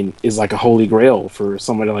is like a holy grail for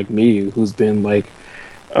somebody like me who's been like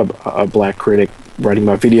a black critic writing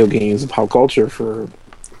about video games and pop culture for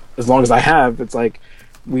as long as I have. It's like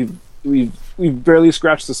we've barely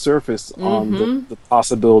scratched the surface on the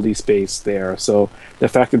possibility space there. So the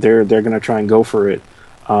fact that they're going to try and go for it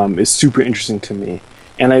is super interesting to me.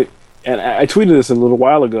 And I tweeted this a little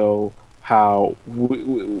while ago, how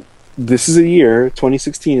this is a year,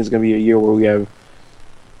 2016 is going to be a year where we have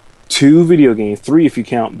 2 video games, 3 if you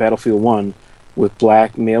count Battlefield 1, with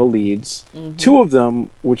black male leads. 2 of them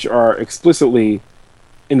which are explicitly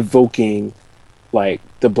invoking like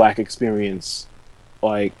the black experience,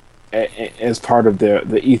 like as part of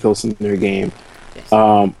the ethos in their game. Yes.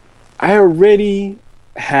 I already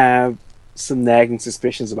have some nagging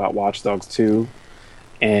suspicions about Watch Dogs 2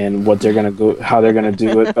 and what they're how they're gonna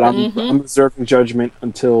do it, but I'm reserving judgment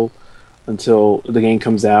until the game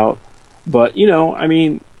comes out. But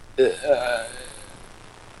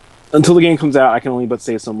until the game comes out, I can only but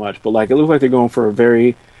say so much. But like, it looks like they're going for a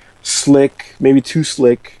very slick, maybe too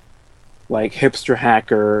slick, like hipster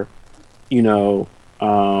hacker,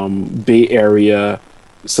 Bay Area,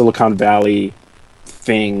 Silicon Valley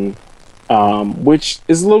thing, which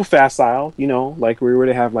is a little facile, like we were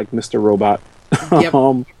to have like Mr. Robot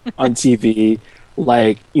on TV.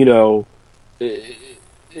 Like,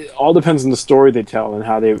 it all depends on the story they tell and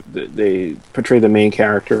how they portray the main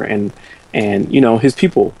character and his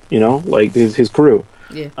people, like his crew.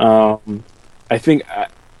 Yeah. I think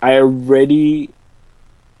I already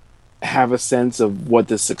have a sense of what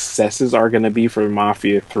the successes are going to be for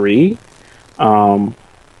Mafia 3.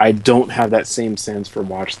 I don't have that same sense for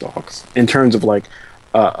Watch Dogs in terms of like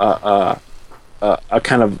a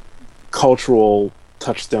kind of cultural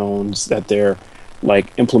touchstones that they're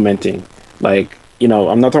like implementing. Like, you know,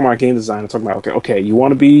 I'm not talking about game design. I'm talking about okay, you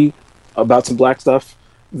want to be about some black stuff,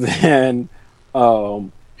 then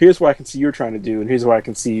here's what I can see you're trying to do, and here's what I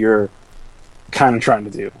can see you're kind of trying to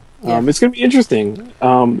do. It's going to be interesting.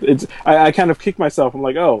 I kind of kick myself. I'm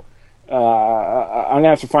like, I'm gonna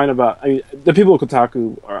have to find about. I mean, the people at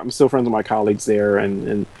Kotaku. I'm still friends with my colleagues there,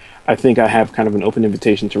 and I think I have kind of an open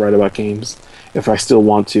invitation to write about games if I still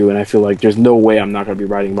want to. And I feel like there's no way I'm not going to be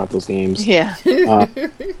writing about those games. Yeah.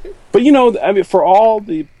 But you know, I mean, for all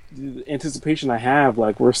the anticipation I have,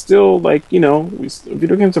 like we're still like, you know,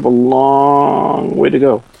 video games have a long way to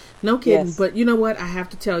go. No kidding. Yes. But you know what? I have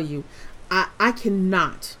to tell you, I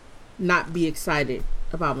cannot not be excited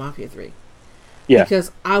about Mafia 3. Yeah.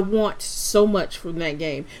 Because I want so much from that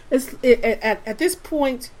game. At this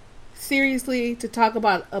point, seriously, to talk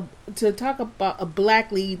about a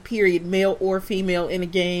black lead, period, male or female, in a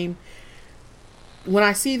game. When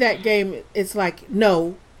I see that game, it's like,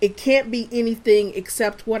 no, it can't be anything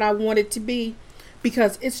except what I want it to be,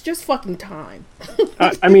 because it's just fucking time.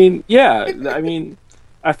 I mean, yeah. I mean,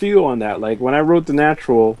 I feel on that. Like when I wrote The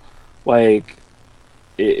Natural, like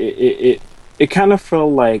it kind of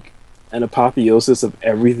felt like an apotheosis of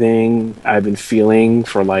everything I've been feeling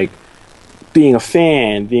for like being a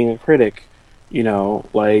fan, being a critic, you know,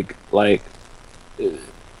 like it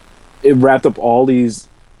wrapped up all these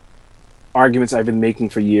arguments I've been making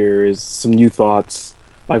for years, some new thoughts.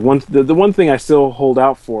 Like the one thing I still hold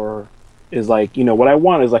out for is like, you know, what I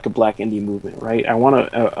want is like a black indie movement, right? I want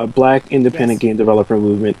a black independent game developer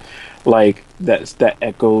movement like that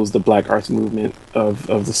echoes the black arts movement of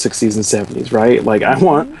the 60s and 70s, right? Like I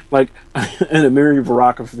want like an Amiri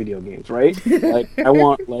Baraka for video games, right? Like I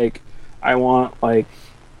want like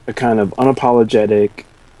a kind of unapologetic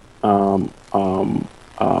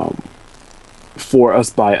for us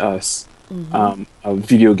by us a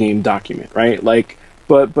video game document, right? Like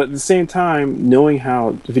but at the same time, knowing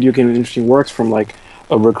how the video game industry works from like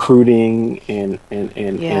a recruiting and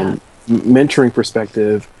mentoring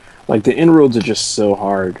perspective, like the inroads are just so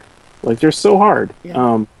hard. Like they're so hard.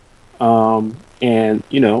 Yeah. And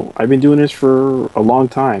you know, I've been doing this for a long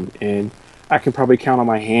time, and I can probably count on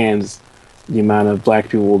my hands the amount of black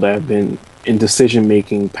people that have been in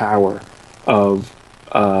decision-making power of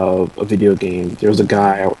a video game. There's a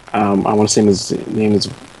guy, I want to say his name is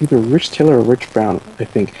either Rich Taylor or Rich Brown, I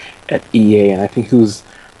think, at EA, and I think he was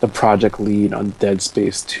the project lead on Dead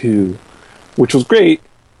Space 2, which was great,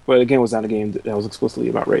 but again, was not a game that was explicitly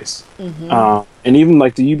about race. And even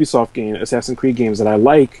like the Ubisoft game, Assassin's Creed games that I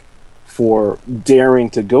like for daring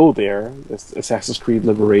to go there, Assassin's Creed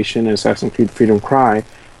Liberation and Assassin's Creed Freedom Cry,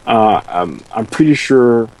 I'm pretty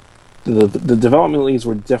sure the development leads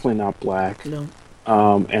were definitely not black. No.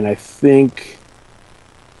 And I think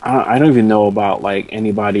I don't even know about like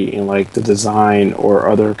anybody in like the design or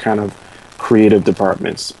other kind of creative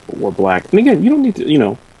departments were black. And again, you don't need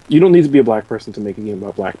to be a black person to make a game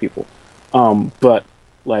about black people. But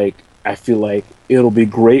like I feel like it'll be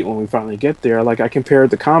great when we finally get there. Like I compared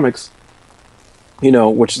the comics, you know,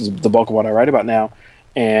 which is the bulk of what I write about now,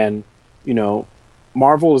 and you know,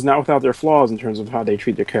 Marvel is not without their flaws in terms of how they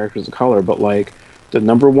treat their characters of color, but like the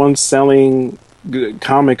number one selling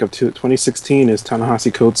comic of 2016 is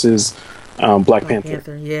Ta-Nehisi Coates' Black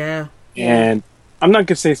Panther. Yeah. And I'm not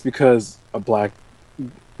gonna say it's because a black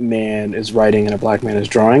man is writing and a black man is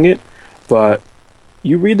drawing it, but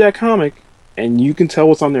you read that comic and you can tell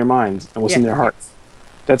what's on their minds and what's in their hearts.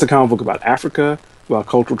 That's a comic book about Africa, about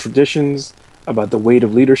cultural traditions, about the weight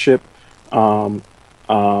of leadership,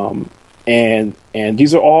 and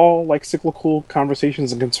these are all like cyclical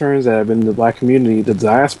conversations and concerns that have been in the black community, the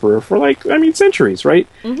diaspora, for like, I mean, centuries, right?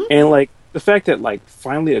 And like the fact that like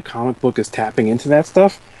finally a comic book is tapping into that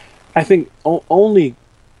stuff, I think only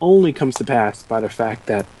comes to pass by the fact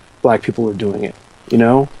that black people are doing it, you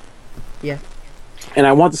know? Yeah. And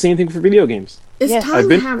I want the same thing for video games. It's time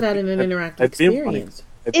to have that in an interactive experience.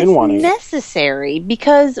 It's necessary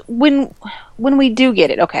because when we do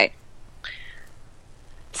get it, okay.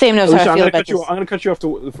 Sam knows how I feel about this. I'm going to cut you off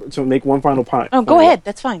to make one final point. Oh, go ahead.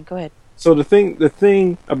 That's fine. Go ahead. So the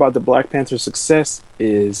thing about the Black Panther success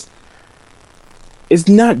is, it's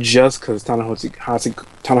not just because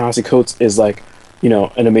Ta-Nehisi Coates is like, you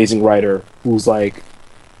know, an amazing writer who's like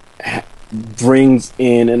brings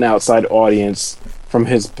in an outside audience from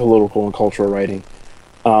his political and cultural writing.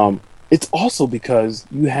 It's also because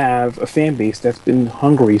you have a fan base that's been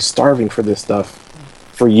hungry, starving for this stuff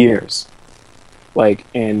for years. Like,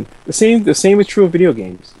 and the same is true of video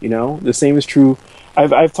games. You know, the same is true.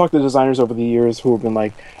 I've talked to designers over the years who have been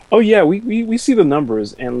like, oh yeah, we see the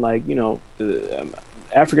numbers, and like, you know, the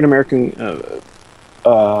African American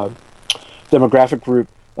demographic group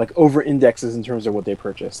like over indexes in terms of what they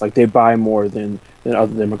purchase. Like they buy more than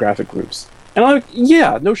other demographic groups. And I'm like,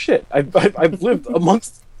 yeah, no shit. I've lived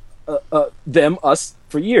amongst us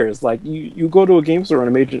for years. Like you go to a game store in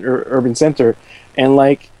a major urban center, and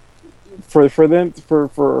like for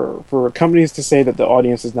companies to say that the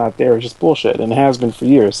audience is not there is just bullshit, and it has been for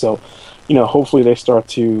years. So, you know, hopefully they start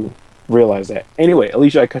to realize that. Anyway,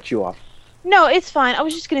 Alicia, I cut you off. No, it's fine. I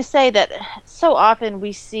was just going to say that so often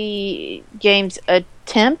we see games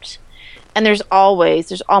attempt, and there's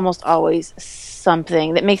almost always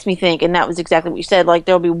something that makes me think, and that was exactly what you said, like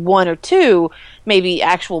there'll be one or two maybe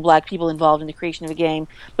actual black people involved in the creation of a game,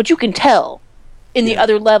 but you can tell in the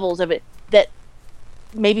other levels of it that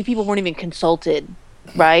maybe people weren't even consulted,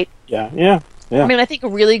 right? Yeah. I mean, I think a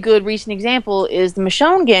really good recent example is the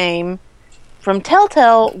Michonne game from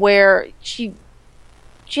Telltale, where she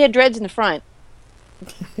had dreads in the front.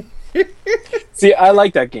 See, I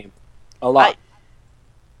like that game a lot.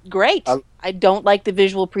 Great. I don't like the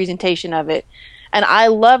visual presentation of it. And I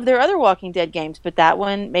love their other Walking Dead games, but that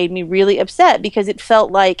one made me really upset because it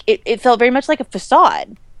felt like it felt very much like a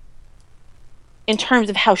facade in terms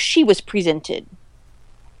of how she was presented.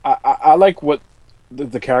 I like what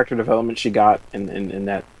the character development she got in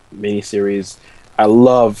that miniseries. I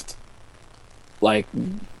loved like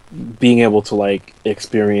being able to like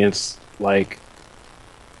experience like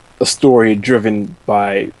a story driven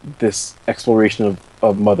by this exploration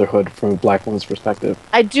of motherhood from a black woman's perspective.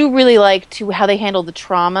 I do really like how they handled the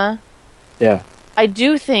trauma. Yeah. I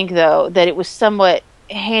do think though that it was somewhat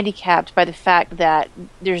handicapped by the fact that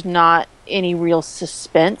there's not any real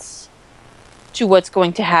suspense to what's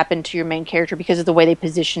going to happen to your main character because of the way they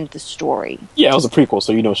positioned the story. Yeah, it was a prequel,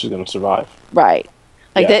 so you know she's going to survive. Right.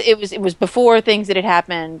 Like that, it was before things that had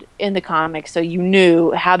happened in the comics, so you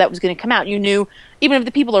knew how that was going to come out. You knew even of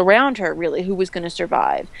the people around her, really, who was going to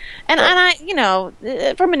survive. And I, you know,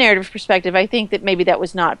 from a narrative perspective, I think that maybe that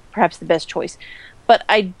was not perhaps the best choice. But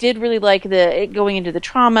I did really like going into the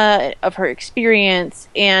trauma of her experience,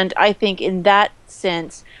 and I think in that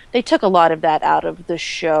sense, they took a lot of that out of the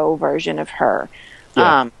show version of her.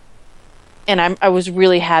 Yeah. And I was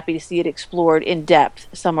really happy to see it explored in depth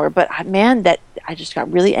somewhere. But man, that I just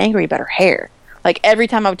got really angry about her hair. Like every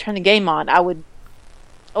time I would turn the game on, I would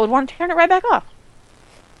want to turn it right back off.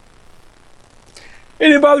 It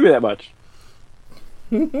didn't bother me that much.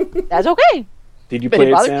 That's okay. Did you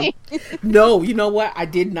play it, Sam? No, you know what? I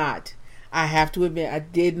did not. I have to admit, I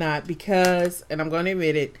did not because, and I'm going to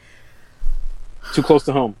admit it. Too close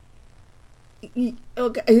to home.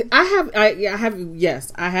 Okay, I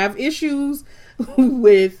have issues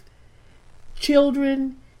with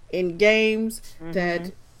children in games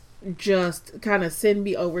that just kind of send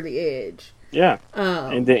me over the edge. Yeah,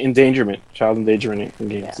 endangerment, child endangerment in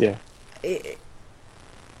games. Yeah.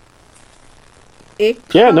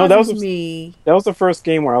 That was the first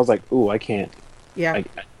game where I was like, "Ooh, I can't." Yeah.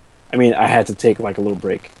 I mean, I had to take like a little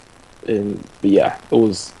break, but yeah, it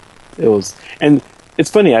was, and it's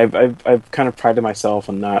funny. I've kind of prided myself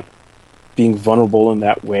on not being vulnerable in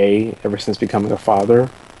that way ever since becoming a father,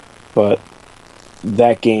 but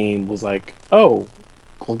that game was like, oh,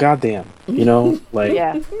 well, goddamn, you know,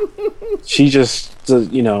 like she just,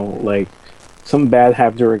 you know, like something bad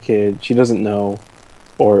happened to her kid. She doesn't know,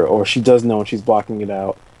 or she does know and she's blocking it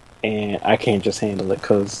out, and I can't just handle it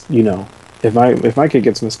because, you know, if my kid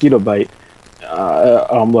gets mosquito bite,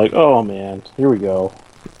 I'm like, oh man, here we go.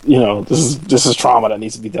 You know, this is trauma that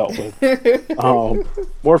needs to be dealt with.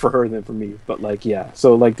 More for her than for me. But like, yeah.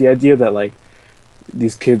 So like the idea that like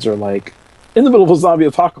these kids are like in the middle of a zombie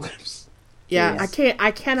apocalypse. Yeah,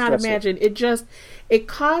 I cannot imagine. It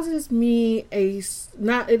causes me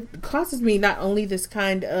not only this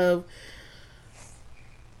kind of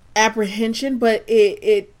apprehension, but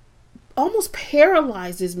it almost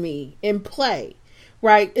paralyzes me in play,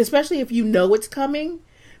 right? Especially if you know it's coming.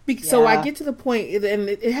 So I get to the point, and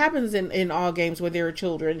it happens in all games where there are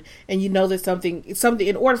children, and you know that something,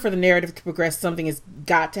 in order for the narrative to progress, something has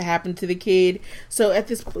got to happen to the kid. So at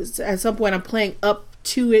some point, I'm playing up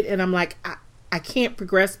to it, and I'm like, I can't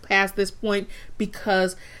progress past this point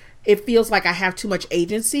because it feels like I have too much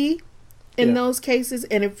agency in those cases,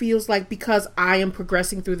 and it feels like because I am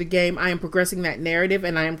progressing through the game, I am progressing that narrative,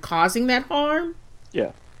 and I am causing that harm.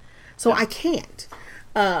 Yeah. So I can't.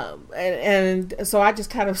 And so I just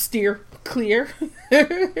kind of steer clear.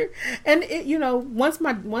 And it, you know, once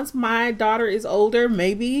my daughter is older,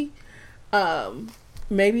 maybe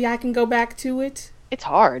maybe I can go back to it. It's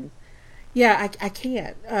hard. Yeah, I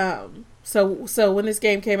can't. So when this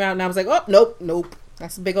game came out, and I was like, oh, nope.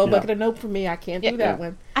 That's a big old bucket of nope for me. I can't do that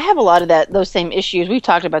one. I have a lot of those same issues. We've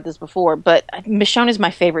talked about this before, but Michonne is my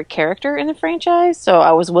favorite character in the franchise, so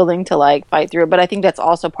I was willing to like fight through it. But I think that's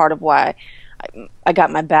also part of why I got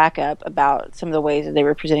my back up about some of the ways that they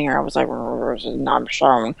were presenting her. I was like, this is not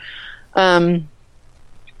Michonne.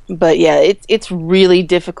 But yeah, it's really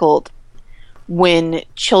difficult when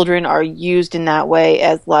children are used in that way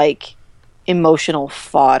as like emotional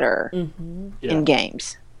fodder in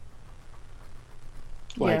games.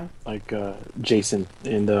 Like Jason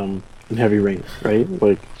in Heavy Rain, right?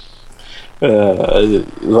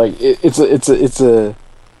 It's a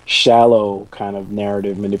shallow kind of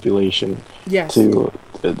narrative manipulation. Yes.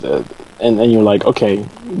 And you're like, okay,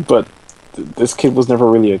 but this kid was never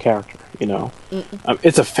really a character, you know.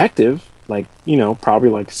 It's effective, like, you know, probably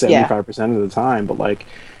like 75% of the time, but like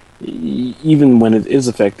even when it is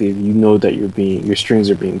effective, you know that your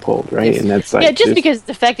strings are being pulled, right? Yes. And that's like just because it's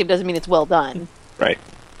effective doesn't mean it's well done. Right.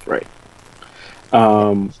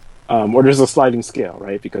 Or there's a sliding scale,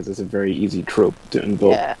 right? Because it's a very easy trope to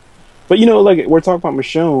invoke. Yeah. But you know, like we're talking about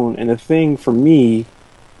Michonne, and the thing for me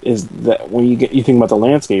is that when you think about the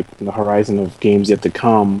landscape and the horizon of games yet to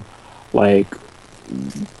come, like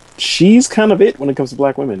she's kind of it when it comes to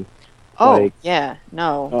black women. Oh, like, yeah,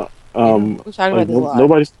 no. We've talked about this a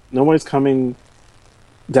lot. Nobody's coming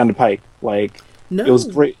down the pike. Like, no.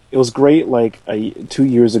 It was great. Like 2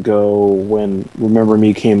 years ago when Remember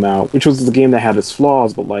Me came out, which was the game that had its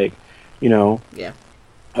flaws, but like, you know,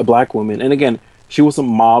 a black woman. And again, she was a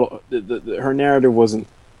model. Her narrative wasn't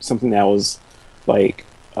something that was like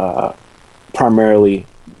primarily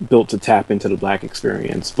built to tap into the black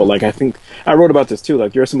experience. But like, I think I wrote about this too.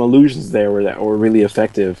 Like, there are some illusions there that were really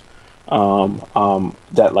effective.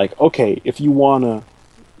 That like, okay, if you wanna,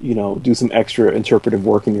 you know, do some extra interpretive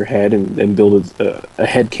work in your head and build a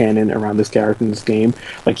head canon around this character in this game,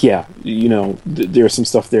 like, yeah, you know, there's some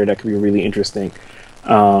stuff there that could be really interesting.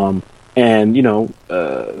 And you know,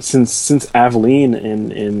 since Aveline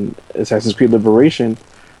in Assassin's Creed Liberation,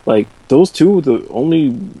 like those two are the only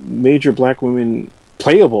major black women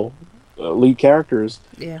playable lead characters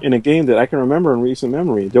in a game that I can remember in recent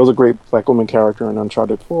memory. There was a great black woman character in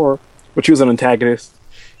Uncharted 4, but she was an antagonist.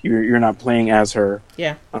 You're not playing as her.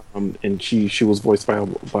 Yeah. And she was voiced by a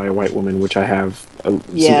white woman, which I have some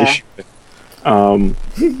issue with.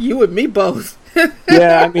 You and me both.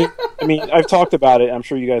 Yeah, I mean, I've talked about it. I'm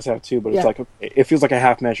sure you guys have too. But it's like, okay, it feels like a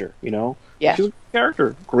half measure, you know. Yeah. She's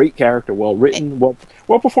a great character, well written, well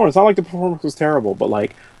performed. It's not like the performance was terrible, but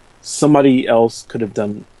like somebody else could have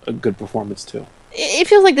done a good performance too. It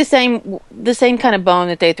feels like the same kind of bone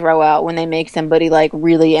that they throw out when they make somebody like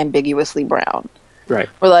really ambiguously brown. Right.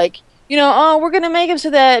 Or like, you know, oh, we're gonna make him so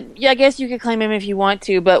that I guess you could claim him if you want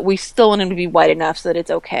to, but we still want him to be white enough so that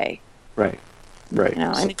it's okay. Right. You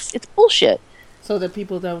know, and it's bullshit. So that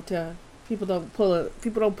people don't pull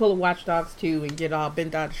a Watch Dogs 2 and get all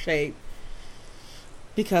bent out of shape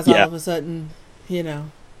because all of a sudden, you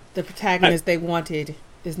know, the protagonist they wanted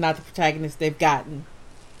is not the protagonist they've gotten.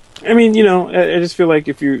 I mean, you know, I just feel like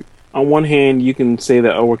if you, on one hand, you can say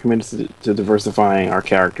that, oh, we're committed to diversifying our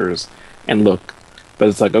characters and look, but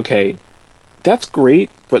it's like, okay, that's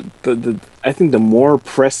great, but I think the more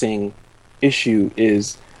pressing issue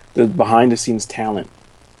is the behind the scenes talent,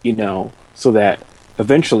 you know, so that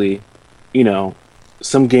eventually, you know,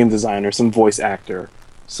 some game designer, some voice actor,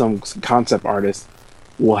 some concept artist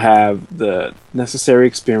will have the necessary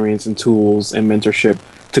experience and tools and mentorship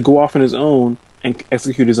to go off on his own and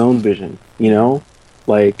execute his own vision, you know?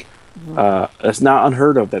 Like, it's not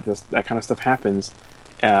unheard of that that kind of stuff happens.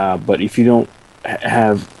 But if you don't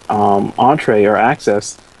have entree or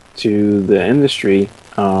access to the industry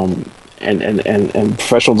and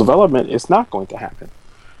professional development, it's not going to happen.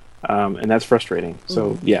 And that's frustrating.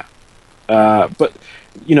 So, yeah. But,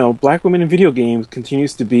 you know, black women in video games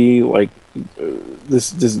continues to be like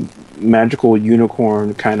this magical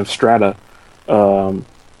unicorn kind of strata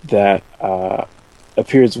that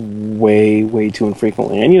appears way too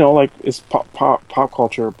infrequently. And, you know, like, it's pop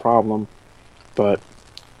culture problem. But,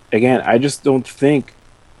 again, I just don't think,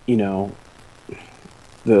 you know,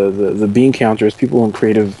 the bean counters, people in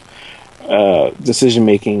creative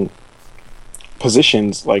decision-making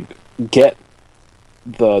positions, like, get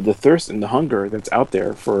the thirst and the hunger that's out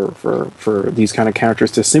there for these kind of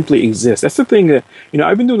characters to simply exist. That's the thing that, you know,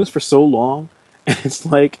 I've been doing this for so long, and it's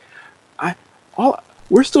like,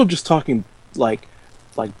 we're still just talking like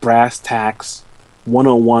brass tacks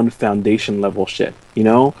 101 foundation level shit, you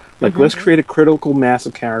know? Like, let's create a critical mass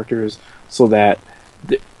of characters so that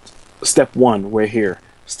step one, we're here.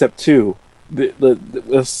 Step two,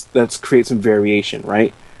 let's create some variation,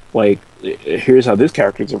 right? Like, here's how this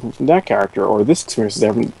character is different from that character, or this experience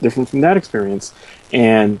is different from that experience.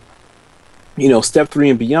 And, step three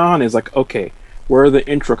and beyond is like, okay, where are the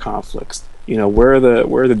intra-conflicts? Where are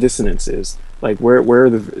the dissonances? Like, where are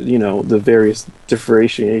the, the various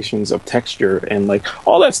differentiations of texture and, like,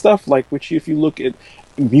 all that stuff, like, which if you look at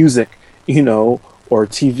music, or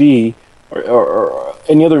TV, or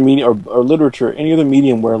any other medium, or literature, any other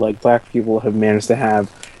medium where, like, black people have managed to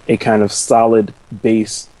have a kind of solid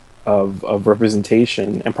base of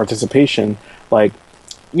representation and participation, like,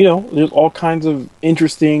 there's all kinds of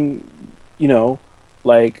interesting,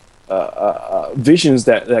 like, visions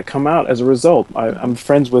that come out as a result. I'm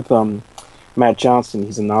friends with Matt Johnson.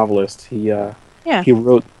 He's a novelist. He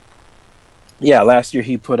wrote, last year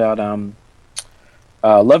he put out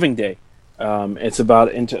Loving Day. It's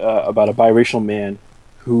about a biracial man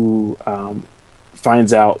who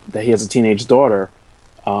finds out that he has a teenage daughter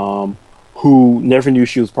who never knew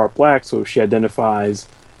she was part black, so she identifies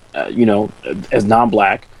as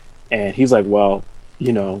non-black. And he's like, well,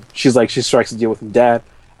 she strikes a deal with him, Dad,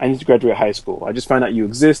 I need to graduate high school. I just found out you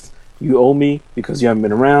exist. You owe me because you haven't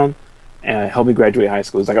been around, and help me graduate high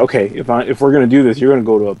school. It's like, okay, if we're going to do this, you're going to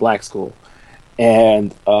go to a black school. And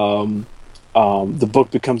the book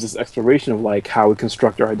becomes this exploration of, like, how we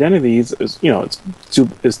construct our identities. It's two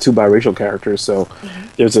biracial characters, so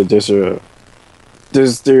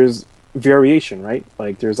there's variation, right?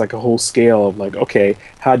 Like, there's like a whole scale of, like, okay,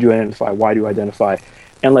 how do you identify? Why do you identify?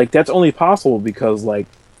 And, like, that's only possible because, like,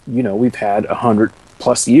 we've had 100+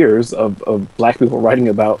 years of black people writing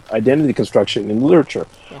about identity construction in literature.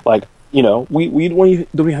 Yeah. Like, we don't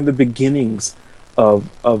even have the beginnings of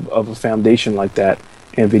a foundation like that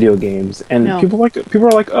in video games. And people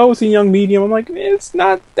are like, oh, it's a young medium. I'm like, it's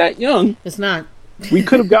not that young. It's not. We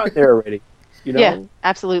could have gotten there already. Yeah,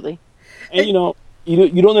 absolutely. And you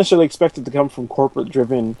don't necessarily expect it to come from corporate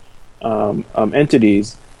driven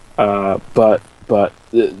entities, but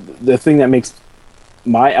the thing that makes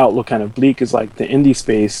my outlook kind of bleak is, like, the indie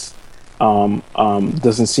space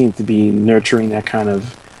doesn't seem to be nurturing that kind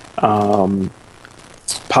of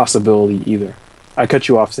possibility either. I cut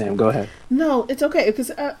you off, Sam. Go ahead. No, it's okay,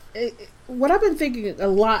 because what I've been thinking a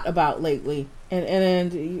lot about lately,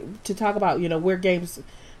 and to talk about where games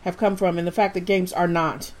have come from, and the fact that games are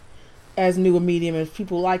not as new a medium as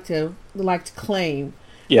people like to claim.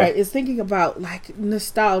 Yeah. Right, is thinking about, like,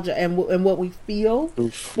 nostalgia and what we feel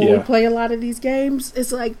when we play a lot of these games.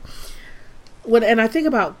 It's like and I think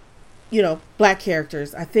about black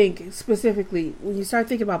characters. I think specifically when you start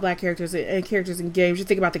thinking about black characters and characters in games, you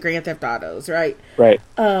think about the Grand Theft Autos, right? Right.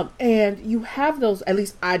 And you have those. At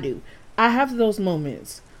least I do. I have those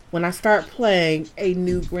moments when I start playing a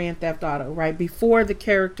new Grand Theft Auto, right, before the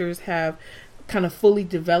characters have kind of fully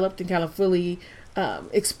developed and kind of fully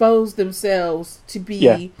expose themselves to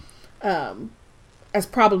be as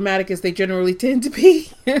problematic as they generally tend to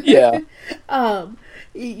be. Yeah.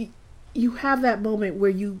 You have that moment where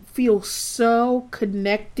you feel so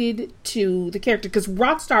connected to the character, because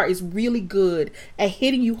Rockstar is really good at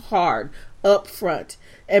hitting you hard up front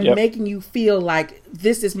and making you feel like,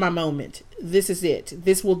 this is my moment. This is it.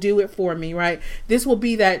 This will do it for me, right? This will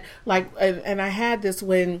be that, like, and I had this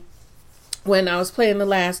when I was playing the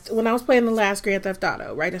last Grand Theft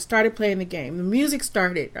Auto, right? I started playing the game. The music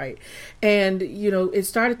started, right? And, it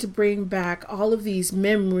started to bring back all of these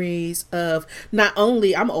memories of not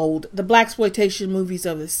only, I'm old, the blaxploitation movies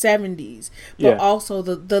of the 70s, but also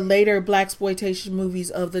the later blaxploitation movies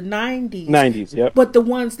of the 90s. 90s, yep. But the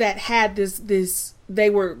ones that had this they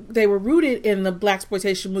were rooted in the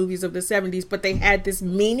blaxploitation movies of the 70s, but they had this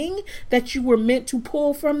meaning that you were meant to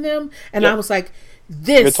pull from them. And I was like,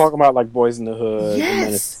 you're talking about, like, Boys in the Hood, yes, and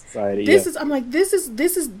Menace Society. I'm like, this is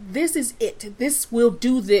it. This will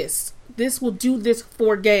do this. This will do this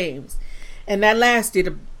for games, and that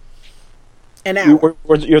lasted an hour.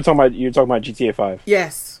 You're talking about GTA 5.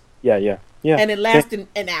 Yes. Yeah. And it lasted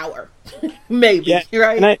an hour, maybe. Yeah.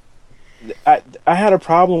 Right. And I had a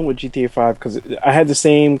problem with GTA 5 because I had the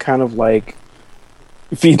same kind of, like,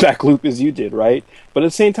 feedback loop as you did, right? But at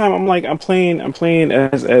the same time, I'm playing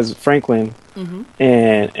as Franklin,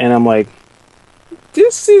 and I'm like,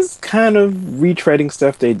 this is kind of retreading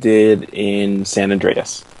stuff they did in San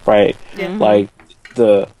Andreas, right? Yeah. Like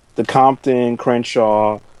the Compton,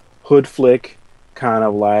 Crenshaw, hood flick, kind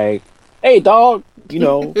of like, hey dog,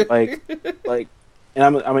 like, and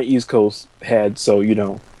I'm an East Coast head, so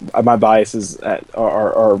my biases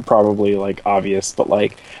are probably, like, obvious, but,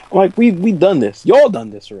 like, I'm like, we done this, y'all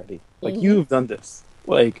done this already, like, you've done this,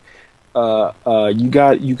 like, you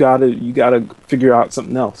gotta figure out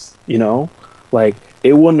something else. You know, like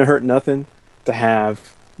it wouldn't have hurt nothing to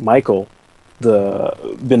have Michael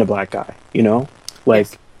been a black guy. You know, like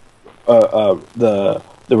Yes.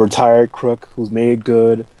 The retired crook who's made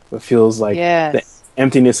good but feels like the Yes.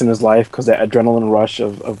 emptiness in his life because that adrenaline rush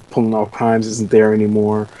of pulling off crimes isn't there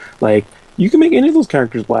anymore. Like you can make any of those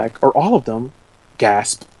characters black or all of them.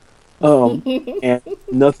 Gasp. Um, and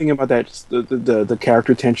nothing about that the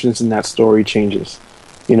character tensions in that story changes.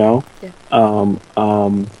 You know. Yeah.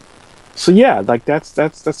 So yeah, like that's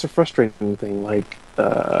a frustrating thing. Like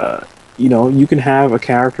you know, you can have a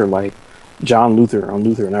character like John Luther on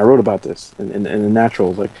Luther, and I wrote about this in the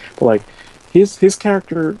Naturals. Like, but like his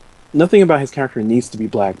character, nothing about his character needs to be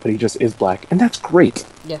black, but he just is black, and that's great.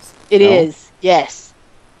 Yes. It No. is. Yes.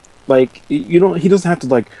 Like you don't, he doesn't have to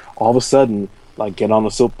like all of a sudden like get on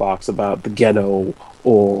a soapbox about the ghetto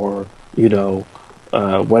or you know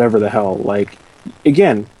whatever the hell. Like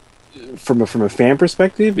again, from a fan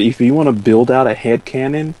perspective, if you want to build out a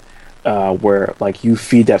headcanon where like you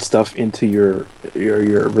feed that stuff into your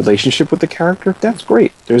relationship with the character, that's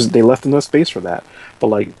great. They left enough space for that. But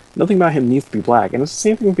like nothing about him needs to be black, and it's the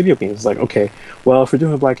same thing with video games. It's like okay, well if we're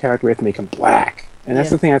doing a black character, we have to make him black, and that's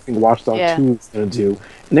Yeah. the thing I think Watch Dogs Yeah. 2 is gonna do,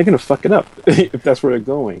 and they're gonna fuck it up if that's where they're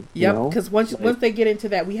going. You Yep, know? because once they get into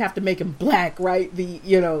that, we have to make them black, right?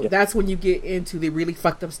 Yeah. That's when you get into the really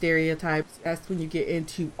fucked up stereotypes. That's when you get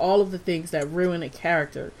into all of the things that ruin a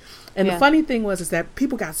character. And the Yeah. funny thing is that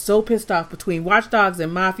people got so pissed off between Watch Dogs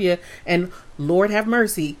and Mafia and Lord have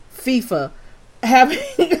mercy, FIFA having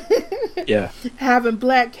Yeah. having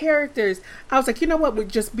black characters. I was like, you know what would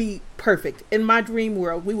just be perfect in my dream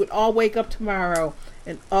world? We would all wake up tomorrow,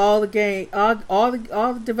 and all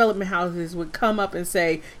the development houses would come up and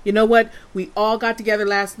say, you know what? We all got together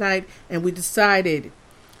last night and we decided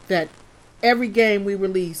that every game we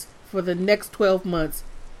release for the next 12 months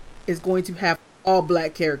is going to have all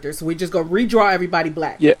black characters. So we just gonna redraw everybody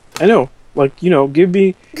black. Yeah, I know. Like, you know, give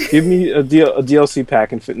me a DLC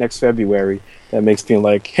pack in next February that makes me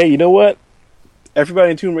like, hey, you know what?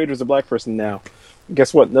 Everybody in Tomb Raider is a black person now.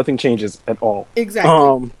 Guess what? Nothing changes at all.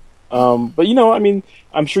 Exactly. But you know, I mean,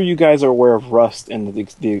 I'm sure you guys are aware of Rust and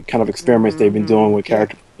the kind of experiments they've been doing with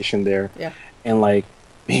character creation there. Yeah. And like,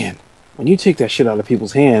 man, when you take that shit out of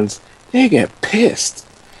people's hands, they get pissed.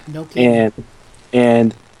 No kidding.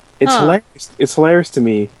 And it's Huh. hilarious. It's hilarious to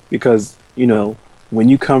me because you know when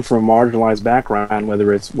you come from a marginalized background,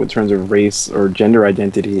 whether it's in terms of race or gender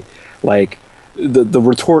identity, like the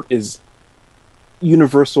retort is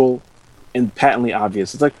universal and patently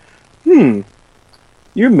obvious. It's like,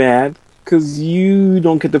 you're mad because you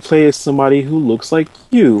don't get to play as somebody who looks like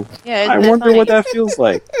you. Yeah. I isn't wonder funny? what that feels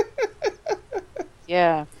like.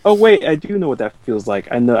 Yeah. Oh wait, I do know what that feels like.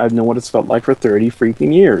 I've known what it's felt like for 30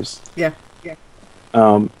 freaking years. Yeah.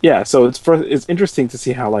 Yeah, so it's interesting to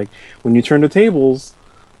see how like when you turn the tables,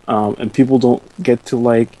 and people don't get to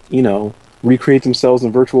like you know recreate themselves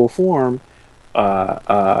in virtual form,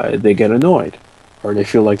 they get annoyed, or they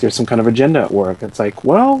feel like there's some kind of agenda at work. It's like,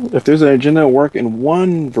 well, if there's an agenda at work in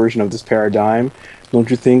one version of this paradigm, don't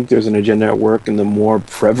you think there's an agenda at work in the more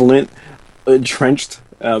prevalent, entrenched,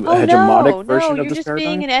 hegemonic version you're of this just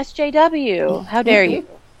paradigm? being an SJW. How dare you?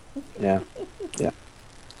 Yeah.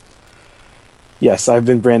 Yes, I've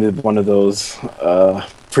been branded one of those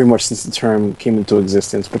pretty much since the term came into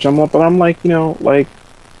existence. But I'm like, you know, like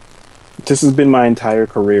this has been my entire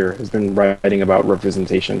career has been writing about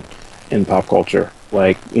representation in pop culture.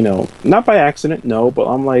 Like, you know, not by accident, no, but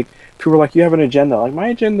I'm like, people are like, you have an agenda. Like, my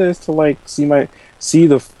agenda is to like see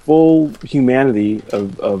the full humanity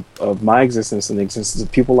of my existence and the existence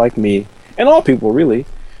of people like me and all people really.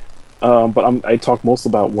 But I talk most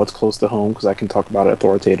about what's close to home because I can talk about it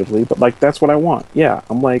authoritatively. But like that's what I want. Yeah,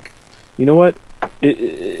 I'm like, you know what?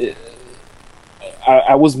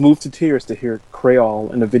 I was moved to tears to hear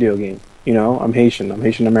Creole in a video game. You know, I'm Haitian. I'm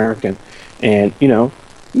Haitian American, and you know,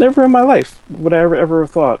 never in my life would I ever have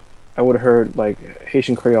thought I would have heard like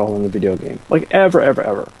Haitian Creole in a video game. Like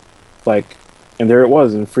ever. Like, and there it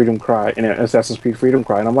was in Freedom Cry, in Assassin's Creed Freedom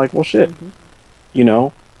Cry, and I'm like, well, shit, you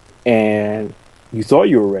know, and. You thought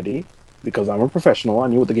you were ready because I'm a professional. I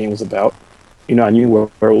knew what the game was about. You know, I knew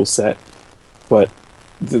where it was set. But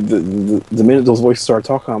the minute those voices started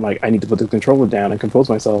talking, I'm like, I need to put the controller down and compose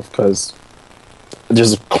myself because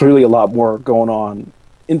there's clearly a lot more going on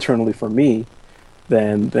internally for me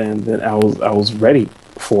than I was ready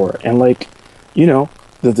for. And like, you know,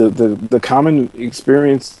 the common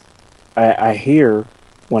experience I hear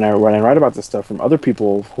when I write about this stuff from other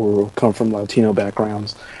people who come from Latino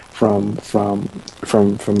backgrounds. From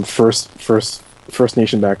first First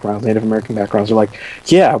Nation backgrounds, Native American backgrounds are like,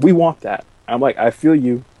 yeah, we want that. I'm like, I feel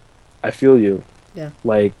you. Yeah.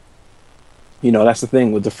 Like, that's the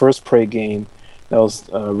thing with the first Prey game that was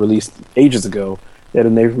released ages ago. They had a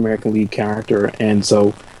Native American lead character, and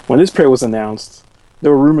so when this Prey was announced,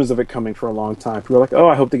 there were rumors of it coming for a long time. People were like, "Oh,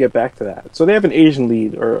 I hope to get back to that." So they have an Asian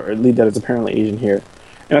lead, or a lead that is apparently Asian here,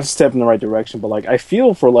 and that's a step in the right direction. But like, I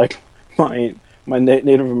feel for like my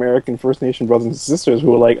Native American First Nation brothers and sisters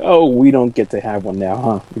who are like, "Oh, we don't get to have one now,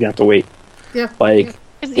 huh? We're gonna have to wait." Yeah. Like,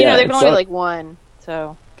 there can only be like one,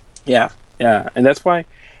 so. Yeah, and that's why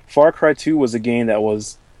Far Cry 2 was a game that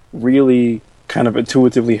was really kind of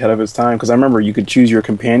intuitively ahead of its time, because I remember you could choose your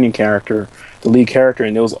companion character, the lead character,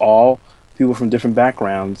 and it was all people from different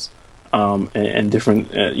backgrounds and different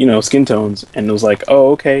skin tones, and it was like,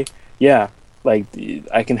 oh, okay, yeah, like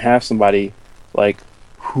I can have somebody like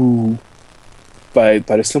who by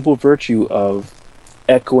the simple virtue of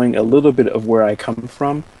echoing a little bit of where I come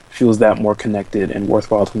from feels that more connected and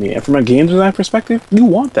worthwhile to me. And from a game design perspective, you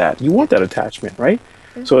want that attachment, right?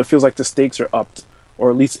 Mm-hmm. So it feels like the stakes are upped, or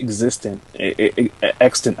at least extant,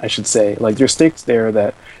 I should say. Like there's stakes there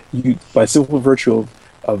that you, by simple virtue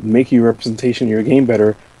of making your representation of your game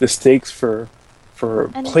better, the stakes for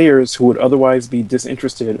players who would otherwise be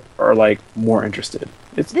disinterested are like more interested.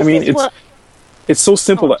 It's so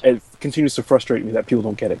simple that it continues to frustrate me that people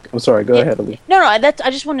don't get it. I'm sorry, go ahead, Ali. No, I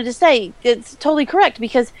just wanted to say it's totally correct,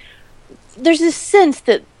 because there's this sense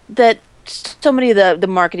that so many of the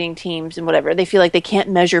marketing teams and whatever, they feel like they can't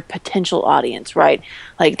measure potential audience, right?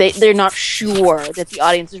 Like they're not sure that the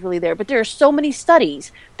audience is really there. But there are so many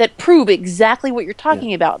studies that prove exactly what you're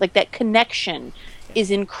talking about. Like that connection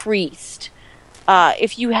is increased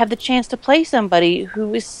if you have the chance to play somebody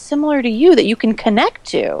who is similar to you that you can connect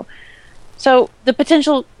to. So the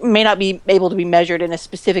potential may not be able to be measured in a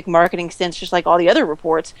specific marketing sense, just like all the other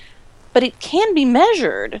reports, but it can be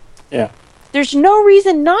measured. Yeah. There's no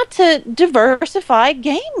reason not to diversify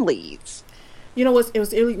game leads. You know, it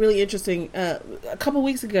was really, really interesting. A couple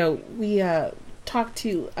weeks ago, we talked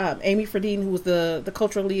to Amy Fredine, who was the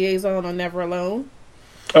cultural liaison on Never Alone.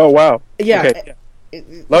 Oh, wow. Yeah. Okay.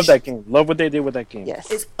 Love that game. Love what they did with that game. Yes.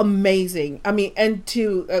 It's amazing. I mean,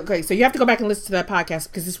 so you have to go back and listen to that podcast,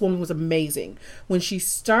 because this woman was amazing. When she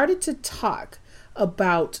started to talk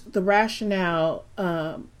about the rationale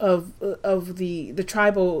of the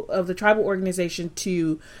tribal organization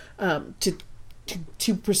to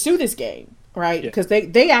pursue this game, right? Because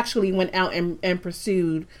they actually went out and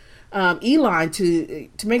pursued Eline to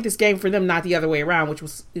make this game for them, not the other way around,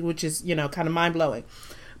 which is kind of mind blowing.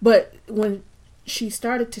 But when she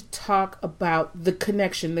started to talk about the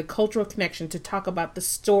connection, the cultural connection, to talk about the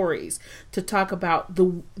stories, to talk about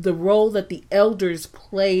the role that the elders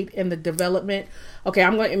played in the development. Okay,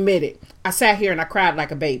 I'm going to admit it. I sat here and I cried like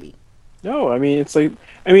a baby. No, I mean, it's like,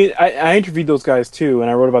 I interviewed those guys too, and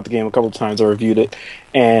I wrote about the game a couple of times. I reviewed it,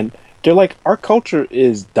 and they're like, our culture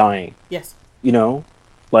is dying. Yes.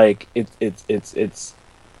 Like it's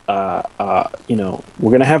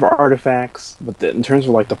we're gonna have artifacts, but in terms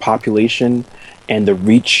of like the population and the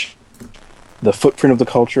reach, the footprint of the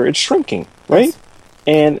culture, it's shrinking, right?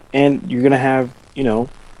 Yes. And you're gonna have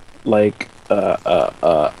like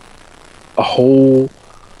a whole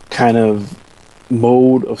kind of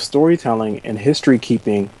mode of storytelling and history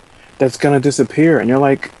keeping that's gonna disappear, and you're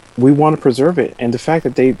like, we want to preserve it, and the fact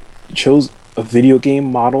that they chose a video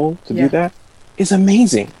game model to do that is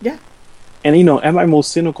amazing. Yeah. And at my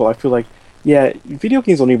most cynical, I feel like, video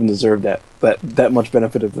games don't even deserve that much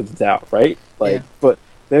benefit of the doubt, right? Like, but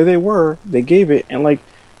there they were, they gave it, and like,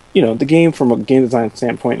 the game from a game design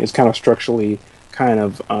standpoint is kind of structurally kind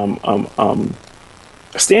of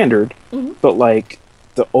standard, but like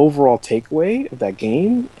the overall takeaway of that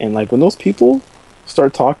game, and like when those people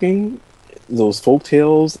start talking those folk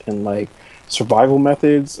tales and like survival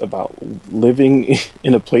methods about living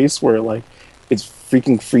in a place where like it's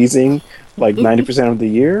freaking freezing like 90% of the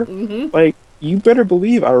year, like you better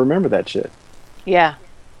believe I remember that shit. Yeah.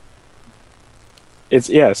 It's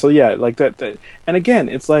like that, and again,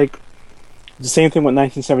 it's like the same thing with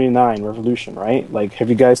 1979 Revolution, right? Like, have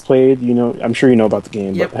you guys played? I'm sure you know about the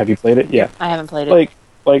game, but have you played it? Yeah, I haven't played it.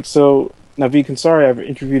 Like so, Naveed Ansari, I've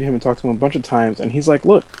interviewed him and talked to him a bunch of times, and he's like,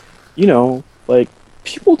 look, like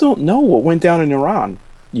people don't know what went down in Iran,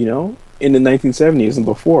 in the 1970s and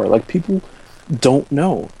before. Like people don't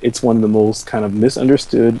know. It's one of the most kind of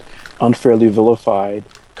misunderstood, unfairly vilified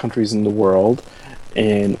countries in the world.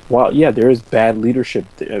 And while there is bad leadership,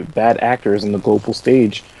 bad actors in the global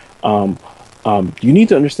stage, you need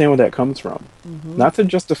to understand where that comes from. Not to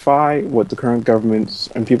justify what the current governments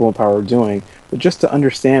and people in power are doing, but just to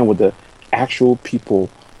understand what the actual people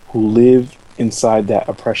who live inside that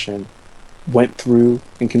oppression went through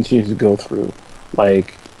and continues to go through.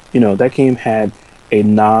 Like, that game had a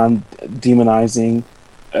non-demonizing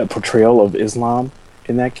portrayal of Islam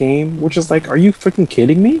in that game, which is like, are you freaking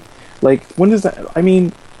kidding me? Like, when is that? I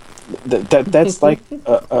mean, that's like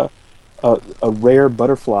a rare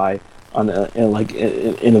butterfly in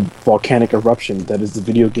a volcanic eruption that is the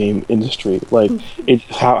video game industry. Like,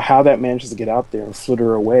 how that manages to get out there and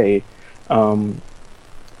flitter away.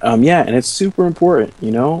 Yeah, and it's super important,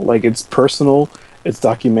 like it's personal, it's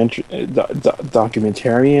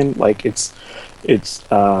documentarian, like it's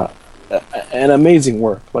an amazing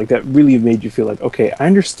work, like that really made you feel like, okay, I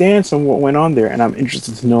understand some of what went on there, and I'm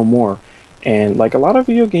interested to know more. And like a lot of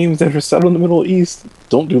video games that are set in the Middle East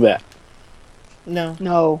don't do that.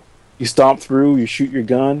 No. You stomp through, you shoot your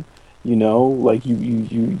gun, like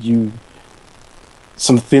you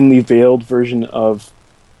some thinly veiled version of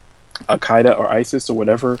Al-Qaeda or ISIS or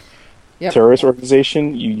whatever terrorist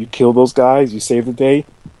organization. You kill those guys, you save the day,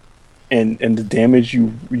 and the damage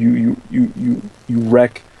you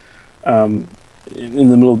wreck in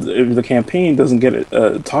the middle of the campaign doesn't get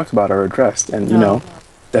talked about or addressed. And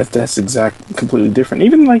that's completely different.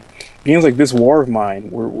 Even like games like this War of Mine,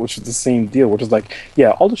 which is the same deal, which is like, yeah,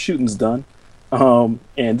 all the shooting's done, and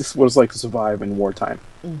this is what it's like to survive in wartime.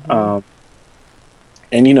 And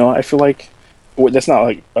I feel like that's not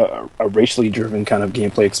like a racially driven kind of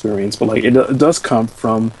gameplay experience, but like it does come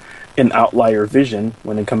from an outlier vision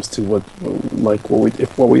when it comes to what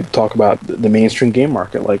we talk about the mainstream game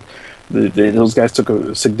market. Like those guys took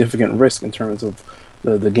a significant risk in terms of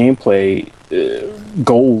the gameplay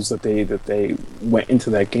goals that they went into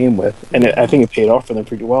that game with, and I think it paid off for them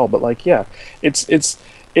pretty well. But like, yeah, it's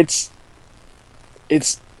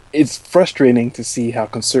frustrating to see how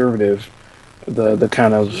conservative the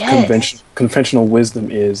kind of conventional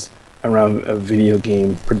wisdom is around a video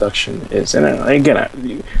game production is. And again,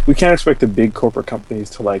 we can't expect the big corporate companies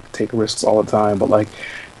to like take risks all the time, but like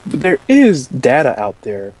there is data out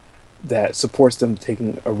there that supports them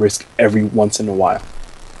taking a risk every once in a while.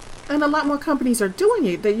 And a lot more companies are doing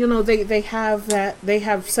it. They have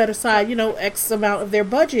set aside, X amount of their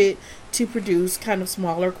budget to produce kind of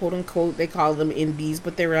smaller, quote unquote, they call them indies,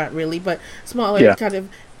 but they're not really, but smaller kind of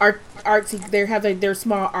artsy. They have their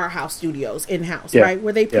small art house studios in house, right,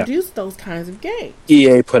 where they produce those kinds of games.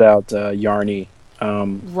 EA put out Yarny,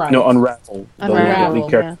 right? No, Unravel.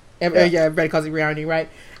 Unravel. Everybody calls it Yarny, right?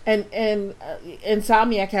 And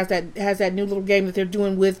Insomniac has that new little game that they're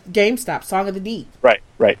doing with GameStop, Song of the Deep. Right.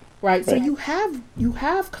 So you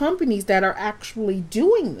have companies that are actually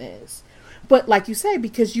doing this, but like you say,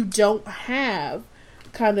 because you don't have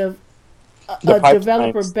kind of a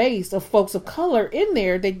developer base of folks of color in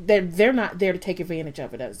there, they're not there to take advantage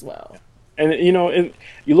of it as well. And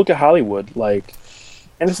you look at Hollywood, like,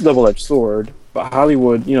 and it's a double-edged sword, but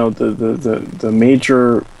Hollywood, the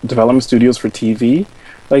major development studios for TV,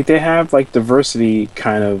 like they have like diversity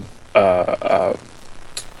kind of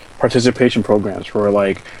participation programs where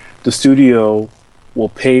like the studio will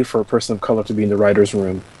pay for a person of color to be in the writer's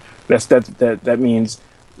room. That means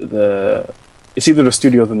it's either the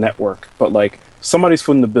studio or the network, but like somebody's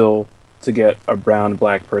footing the bill to get a brown,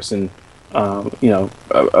 black person, a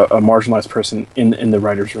marginalized person in the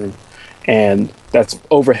writer's room, and that's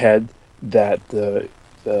overhead that the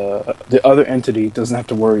other entity doesn't have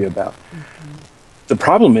to worry about. Mm-hmm. The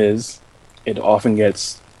problem is, it often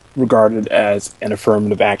gets regarded as an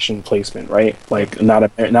affirmative action placement, right? Like not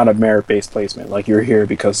a merit-based placement. Like you're here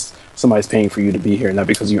because somebody's paying for you to be here, not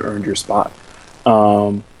because you earned your spot.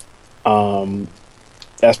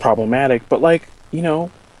 That's problematic. But like,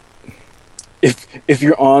 if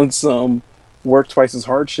you're on some work twice as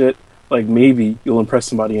hard shit, like maybe you'll impress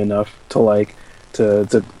somebody enough to like to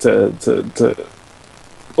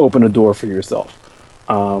open a door for yourself.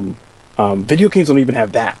 Video games don't even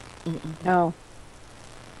have that. No.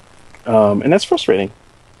 And that's frustrating.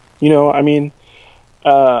 I mean,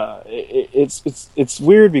 it's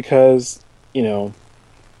weird because, I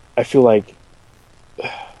feel like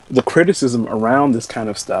the criticism around this kind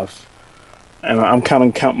of stuff, and I'm kind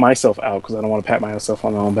of counting myself out because I don't want to pat myself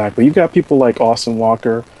on my own back, but you've got people like Austin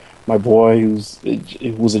Walker, my boy, who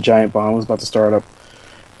was a giant bomb, who's about to start up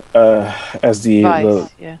as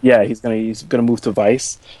Vice, he's gonna move to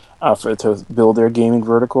Vice. To build their gaming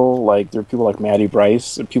vertical. Like there are people like Maddie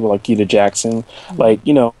Bryce, and people like Keita Jackson. Mm-hmm. Like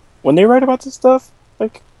when they write about this stuff,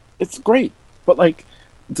 like it's great. But like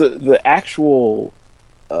the actual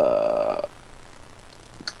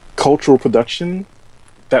cultural production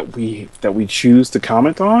that we choose to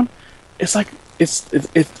comment on, it's like it's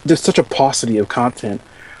there's such a paucity of content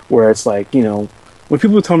where it's like when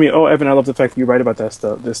people tell me, "Oh, Evan, I love the fact that you write about this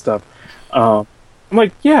stuff," I'm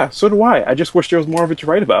like, yeah, so do I. I just wish there was more of it to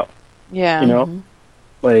write about. Yeah. You know,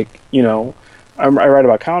 like, you know, I write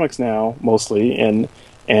about comics now mostly, and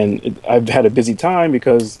I've had a busy time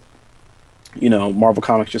because, you know, Marvel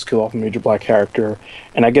Comics just killed off a major black character,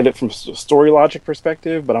 and I get it from a story logic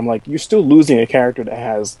perspective, but I'm like, you're still losing a character that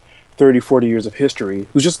has 30, 40 years of history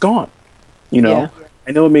who's just gone. You know,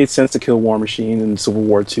 I know it made sense to kill War Machine in Civil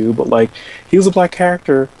War II, but like, he was a black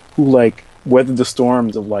character who like weathered the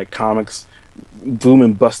storms of like comics boom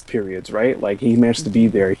and bust periods, right? Like he managed to be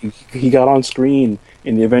there. He got on screen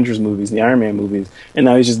in the Avengers movies, the Iron Man movies, and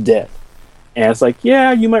now he's just dead. And it's like,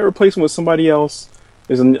 yeah, you might replace him with somebody else.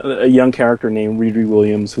 There's a young character named Riri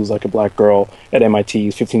Williams who's like a black girl at MIT,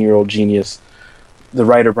 15-year-old genius. The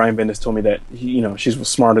writer Brian Bendis told me that she's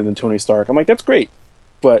smarter than Tony Stark. I'm like, that's great,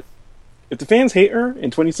 but if the fans hate her in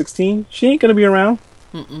 2016, she ain't gonna be around.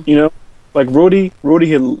 You know, like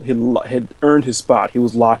Rhodey had earned his spot. He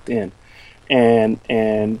was locked in,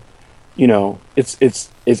 and you know, it's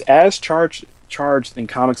as charged in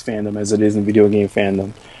comics fandom as it is in video game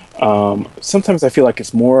fandom. Sometimes I feel like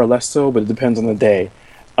it's more or less so, but it depends on the day.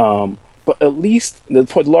 But at least the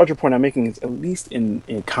larger point I'm making is, at least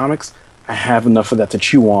in comics, I have enough of that to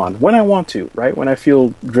chew on when I want to, right? When I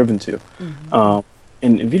feel driven to.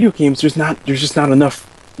 In video games, there's just not enough,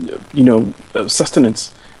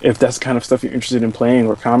 sustenance. If that's the kind of stuff you're interested in playing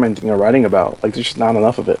or commenting or writing about, like, there's just not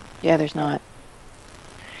enough of it. Yeah, there's not.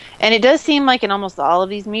 And it does seem like in almost all of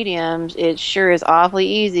these mediums, it sure is awfully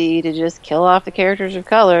easy to just kill off the characters of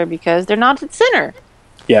color because they're not at center.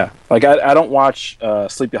 Yeah, like I don't watch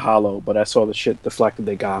Sleepy Hollow, but I saw the shit deflected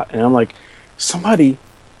they got, and I'm like, somebody,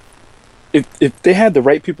 if they had the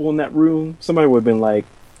right people in that room, somebody would have been like,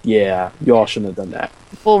 yeah, y'all shouldn't have done that.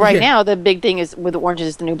 Well, right now, the big thing is with Orange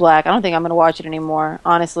is the New Black. I don't think I'm going to watch it anymore.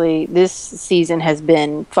 Honestly, this season has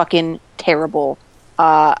been fucking terrible.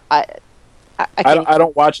 I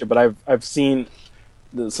don't watch it, but I've seen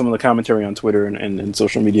some of the commentary on Twitter and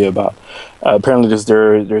social media about apparently there's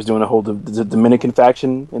doing a whole the Dominican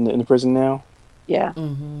faction in the prison now. Yeah.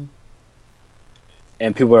 And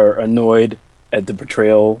people are annoyed at the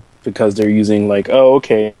portrayal because they're using like, oh,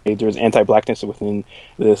 okay, there's anti-blackness within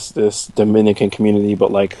this Dominican community,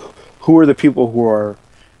 but like, who are the people who are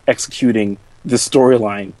executing this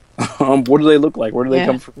storyline? What do they look like? Where do they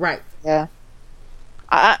come from? Right. Yeah.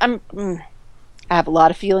 I have a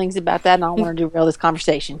lot of feelings about that, and I don't want to derail this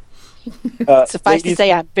conversation. Suffice to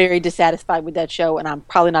say, I'm very dissatisfied with that show, and I'm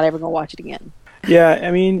probably not ever going to watch it again. Yeah,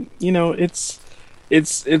 I mean, it's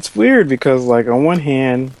weird because, like, on one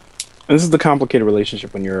hand, and this is the complicated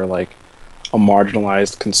relationship when you're like a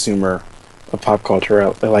marginalized consumer of pop culture.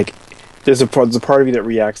 Like, there's a part of you that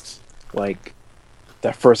reacts like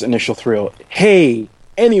that first initial thrill. Hey,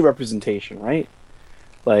 any representation, right?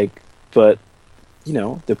 Like, but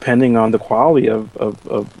depending on the quality of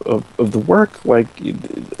the work, like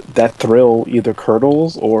that thrill either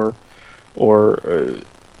curdles or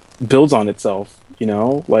builds on itself.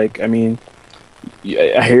 Like, I mean,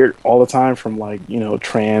 I hear it all the time from like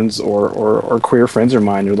trans or queer friends of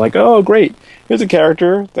mine. They're like, "Oh, great! Here's a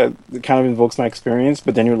character that kind of invokes my experience."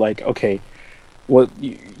 But then you're like, "Okay, what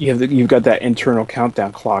you've got that internal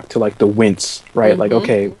countdown clock to like the wince, right? Like,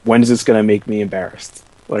 okay, when is this gonna make me embarrassed?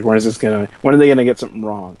 Like, when are they gonna get something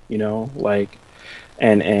wrong? Like,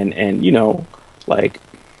 and like,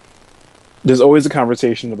 there's always a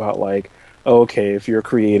conversation about like, oh, okay, if you're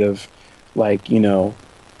creative, like, you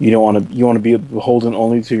want to be beholden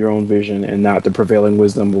only to your own vision and not the prevailing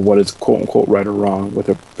wisdom of what is quote unquote right or wrong with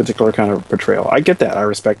a particular kind of portrayal. I get that, I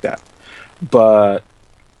respect that, but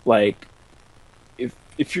like,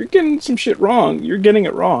 if you're getting some shit wrong, you're getting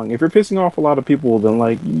it wrong. If you're pissing off a lot of people, then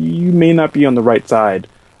like you may not be on the right side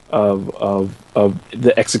of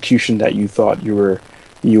the execution that you thought you were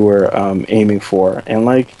aiming for. And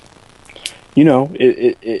like,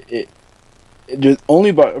 it just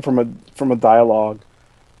only from a dialogue,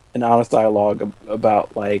 an honest dialogue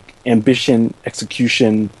about like ambition,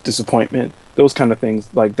 execution, disappointment, those kind of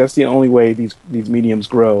things. Like, that's the only way these mediums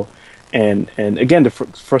grow. And again, the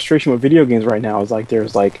frustration with video games right now is like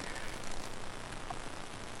there's like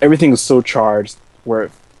everything is so charged where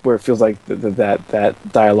it feels like that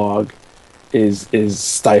dialogue is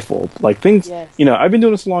stifled. Like things, yes. I've been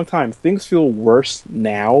doing this a long time. Things feel worse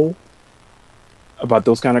now about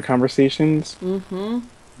those kind of conversations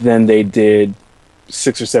than they did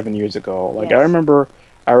 6 or 7 years ago. Like, yes. I remember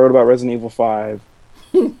I wrote about Resident Evil 5,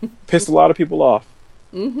 pissed a lot of people off,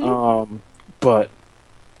 but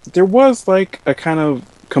there was like a kind of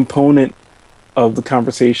component of the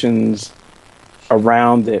conversations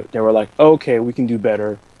around it. They were like, okay, we can do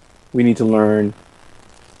better. We need to learn.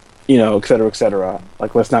 et cetera, et cetera.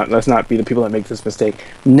 Like, let's not be the people that make this mistake.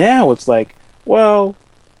 Now it's like, well,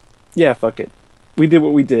 yeah, fuck it. We did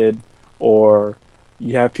what we did. Or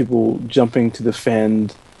you have people jumping to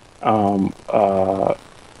defend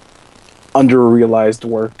under-realized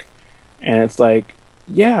work. And it's like,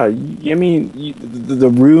 yeah, I mean, the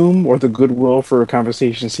room or the goodwill for a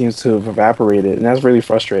conversation seems to have evaporated. And that's really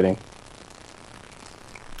frustrating.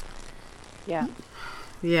 Yeah.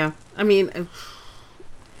 Yeah. I mean,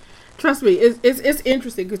 trust me, it's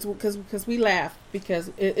interesting because we laugh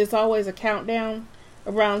because it's always a countdown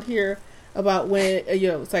around here about when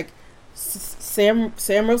it's like Sam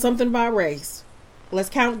wrote something about race. Let's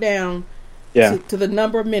count down to the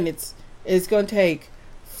number of minutes it's going to take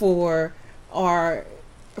for our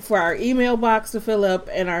email box to fill up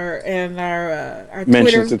and our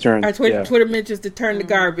mentions Twitter mentions to turn to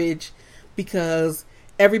garbage because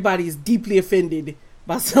everybody is deeply offended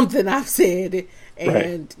by something I've said,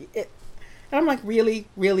 and I'm like, really?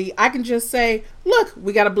 I can just say, look,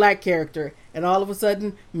 we got a black character, and all of a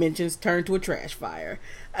sudden, mentions turn to a trash fire.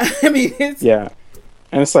 I mean, it's... Yeah.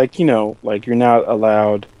 And it's like, like you're not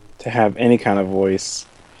allowed to have any kind of voice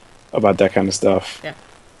about that kind of stuff. Yeah.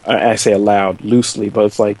 I say allowed loosely, but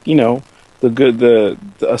it's like, the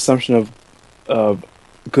assumption of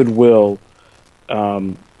goodwill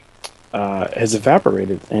has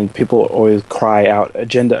evaporated, and people always cry out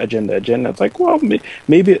agenda. It's like, well,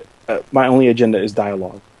 maybe my only agenda is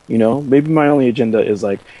dialogue. Maybe my only agenda is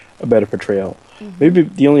like a better portrayal. Mm-hmm. Maybe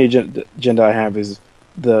the only agenda I have is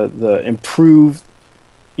the improved,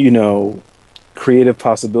 creative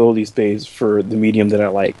possibility space for the medium that I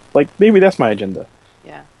like. Like, maybe that's my agenda.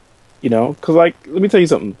 Yeah. Because, like, let me tell you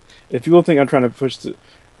something. If people think I'm trying to push to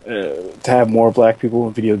have more black people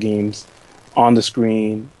in video games on the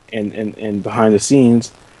screen and behind the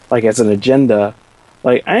scenes, like, as an agenda,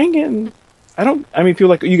 like, people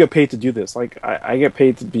like, you get paid to do this. Like, I get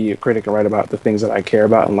paid to be a critic and write about the things that I care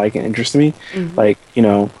about and like and interest me. Mm-hmm. Like,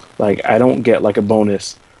 like, I don't get, like, a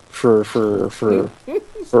bonus for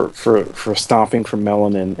stomping for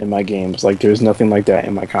melanin in my games. Like, there's nothing like that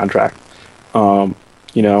in my contract. But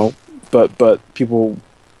people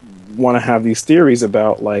want to have these theories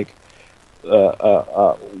about, like,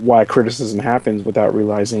 why criticism happens without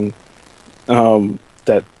realizing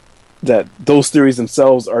that those theories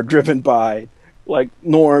themselves are driven by, like,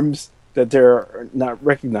 norms that they're not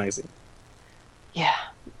recognizing. Yeah.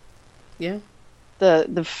 Yeah.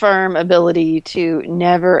 The firm ability to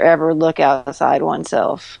never ever look outside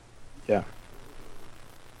oneself. Yeah.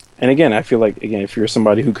 And again, I feel like, if you're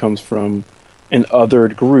somebody who comes from an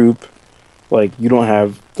othered group, like, you don't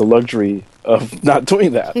have the luxury of not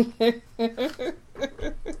doing that.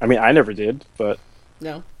 I mean, I never did, but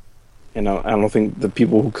no. I don't think the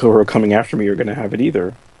people who are coming after me are going to have it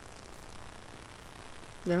either.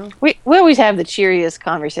 No. We always have the cheeriest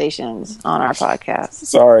conversations on our podcast.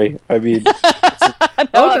 Sorry. I mean...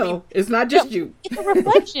 no, it's not just you. It's a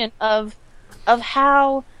reflection of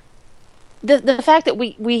how... The fact that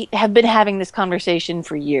we have been having this conversation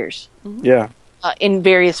for years. Mm-hmm. Yeah. In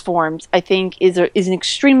various forms, I think is an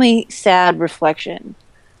extremely sad reflection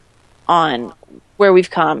on where we've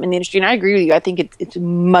come in the industry. And I agree with you. I think it's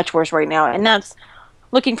much worse right now. And that's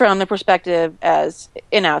looking from the perspective as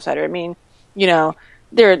an outsider. I mean,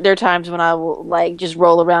 there are times when I will, like, just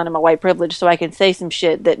roll around in my white privilege so I can say some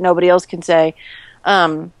shit that nobody else can say.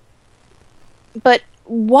 But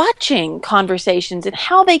watching conversations and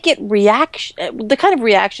how they get the kind of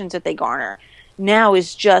reactions that they garner now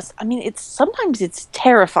is just, I mean, sometimes it's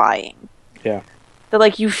terrifying. Yeah. That,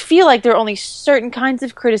 like, you feel like there are only certain kinds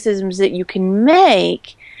of criticisms that you can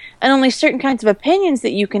make and only certain kinds of opinions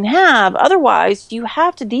that you can have. Otherwise, you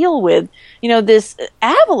have to deal with, this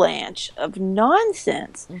avalanche of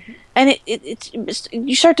nonsense. Mm-hmm. And it's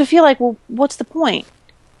you start to feel like, well, what's the point?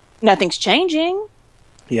 Nothing's changing.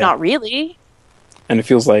 Yeah. Not really. And it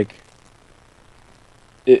feels like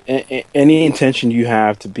any intention you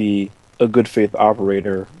have to be a good faith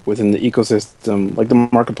operator within the ecosystem, like the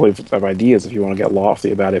marketplace of ideas, if you want to get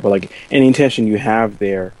lofty about it, but like any intention you have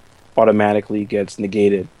there automatically gets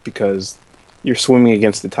negated because you're swimming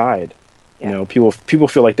against the tide. Yeah. People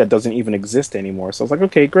feel like that doesn't even exist anymore. So it's like,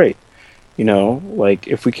 okay, great. Like,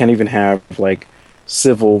 if we can't even have, like,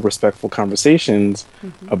 civil, respectful conversations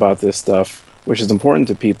about this stuff, which is important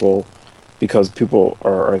to people, because people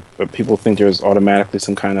think there's automatically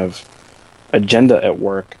some kind of agenda at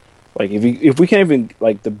work. Like, if we can't even,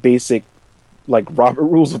 like, the basic, like, Robert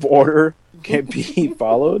rules of order can't be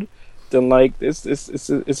followed, then, like, it's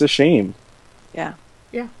a shame. Yeah.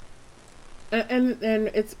 Yeah. And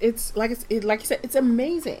it's like you said, it's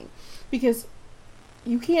amazing because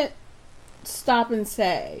you can't stop and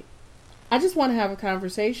say I just want to have a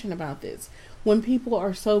conversation about this. When people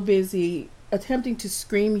are so busy attempting to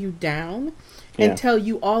scream you down and tell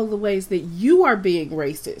you all the ways that you are being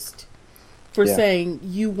racist for saying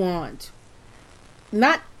you want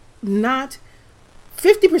not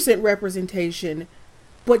 50% representation,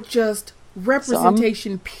 but just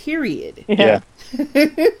representation, period. Yeah.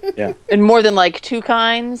 Yeah. And more than like two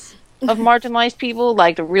kinds of marginalized people,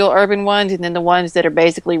 like the real urban ones and then the ones that are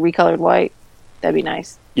basically recolored white. That'd be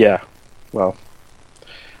nice. Yeah. Well,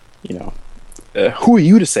 you know, who are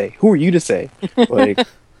you to say? Who are you to say? Like,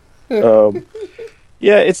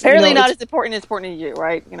 yeah, it's apparently not as important to you,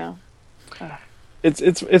 right? You know,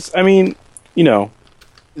 it's. I mean, you know,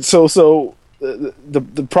 so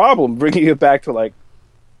the problem, bringing it back to like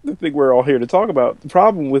the thing we're all here to talk about, the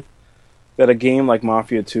problem with that a game like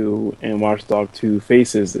Mafia 2 and Watch Dogs 2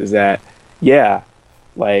 faces is that,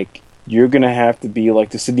 like, you're gonna have to be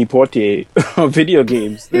like the Sidney Poitier of video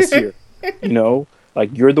games this year. You know,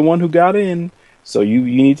 like, you're the one who got in, so you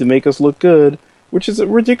need to make us look good, which is a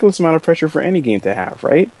ridiculous amount of pressure for any game to have,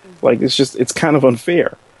 right? Like, it's kind of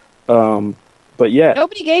unfair. But yeah,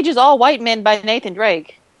 Nobody Gauges All White Men by Nathan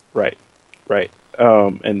Drake. Right.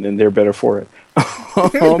 And they're better for it.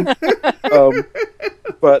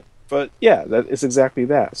 But yeah, that is exactly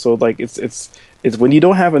that. So like, it's when you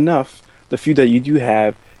don't have enough, the few that you do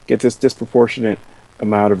have get this disproportionate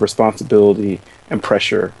amount of responsibility and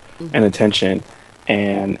pressure and attention,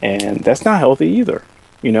 and that's not healthy either.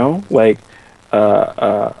 You know, like, you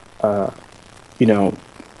know,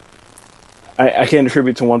 I can't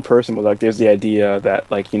attribute to one person, but like, there's the idea that,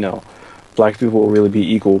 like, you know, black people will really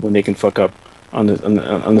be equal when they can fuck up on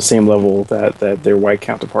the same level that their white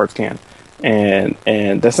counterparts can, and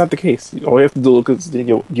that's not the case. All you have to do is the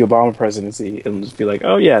Obama presidency and just be like,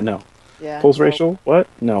 oh yeah, no, post-racial, what?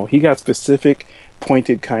 No, he got specific,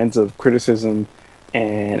 pointed kinds of criticism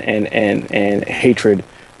and hatred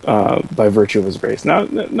by virtue of his race, not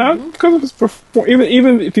because of his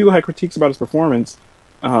even if people had critiques about his performance.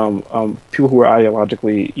 People who were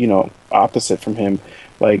ideologically, you know, opposite from him,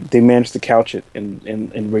 like, they managed to couch it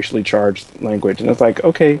in racially charged language, and it's like,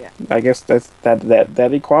 okay, I guess that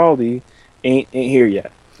equality ain't here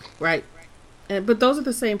yet. Right. But those are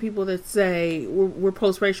the same people that say we're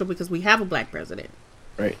post-racial because we have a black president.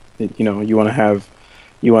 Right. You know, you want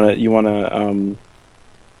to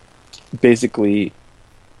basically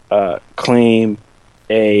claim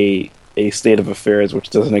a state of affairs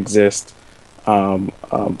which doesn't exist.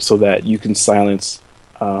 So that you can silence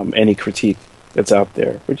any critique that's out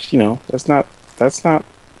there, which, you know, that's not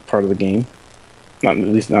part of the game, not, at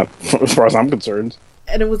least not as far as I'm concerned.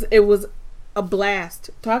 And it was a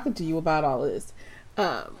blast talking to you about all this,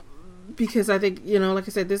 because I think, you know, like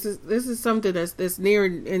I said, this is something that's near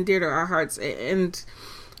and dear to our hearts, and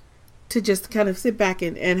to just kind of sit back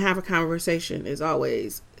and have a conversation is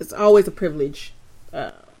always a privilege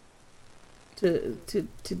to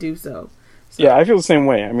do so. So. Yeah, I feel the same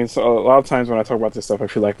way. I mean, so a lot of times when I talk about this stuff, I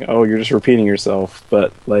feel like, oh, you're just repeating yourself.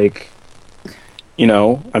 But, like, you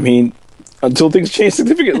know, I mean, until things change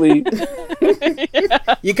significantly,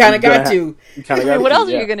 you kind of got to. What else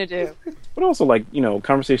are you gonna do? But also, like, you know,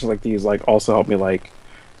 conversations like these, like, also help me, like,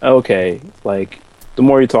 okay, like, the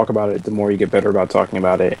more you talk about it, the more you get better about talking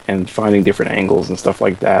about it and finding different angles and stuff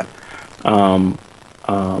like that.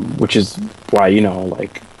 Which is why, you know,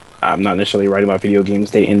 like, I'm not necessarily writing about video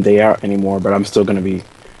games day in, day out anymore, but I'm still going to be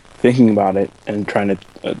thinking about it and trying to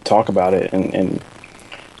talk about it. And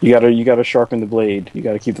you gotta sharpen the blade. You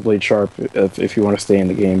gotta keep the blade sharp if you want to stay in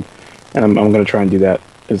the game. And I'm going to try and do that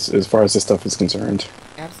as far as this stuff is concerned.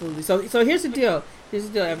 Absolutely. So here's the deal.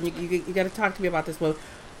 Evan. You got to talk to me about this one.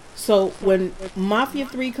 So when Mafia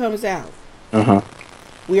 3 comes out,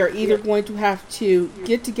 we are either going to have to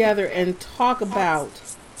get together and talk about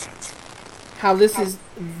how this is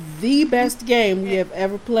the best game we have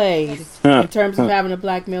ever played in terms of having a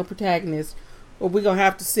black male protagonist, or we're going to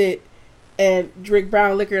have to sit and drink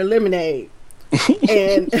brown liquor and lemonade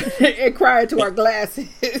and cry into our glasses.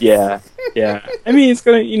 Yeah. I mean, it's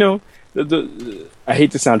going to, you know, I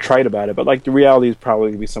hate to sound trite about it, but, like, the reality is probably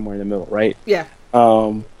going to be somewhere in the middle, right? Yeah.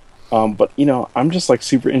 But, you know, I'm just, like,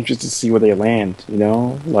 super interested to see where they land, you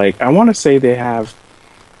know? Like, I want to say they have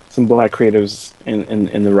some black creatives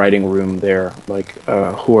in the writing room there, like,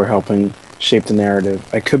 who are helping shape the narrative.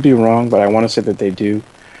 I could be wrong, but I want to say that they do.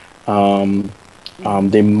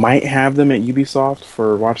 They might have them at Ubisoft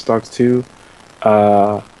for Watch Dogs 2.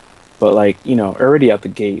 But, like, you know, already out the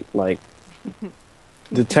gate, like,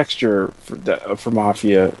 the texture for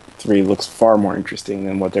Mafia 3 looks far more interesting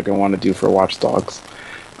than what they're going to want to do for Watch Dogs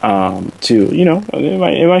 2. You know,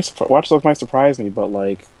 Watch Dogs might surprise me, but,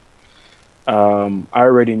 like, I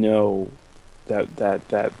already know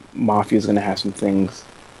that Mafia is going to have some things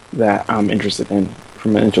that I'm interested in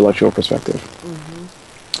from an intellectual perspective. Mm-hmm.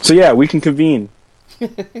 So yeah, we can convene.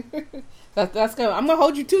 That's good. I'm gonna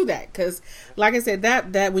hold you to that because, like I said,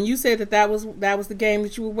 that when you said that was the game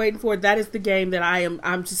that you were waiting for, that is the game that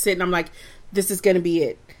I'm just sitting. I'm like, this is gonna be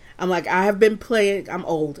it. I'm like, I have been playing. I'm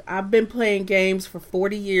old. I've been playing games for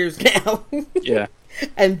 40 years now. Yeah.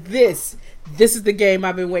 And this is the game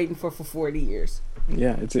I've been waiting for 40 years.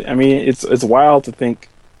 Yeah, it's wild to think.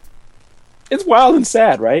 It's wild and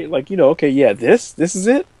sad, right? Like, okay, yeah, this is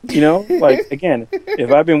it. Like, again,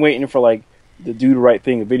 if I've been waiting for like the do the right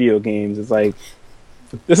thing in video games, it's like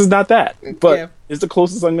this is not that, but it's the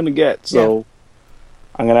closest I'm gonna get. So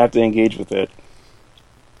I'm gonna have to engage with it.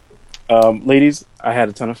 Ladies, I had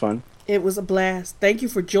a ton of fun. It was a blast. Thank you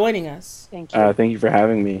for joining us. Thank you. Thank you for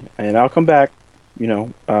having me, and I'll come back.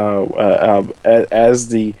 As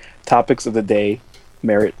the topics of the day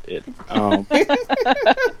merit it.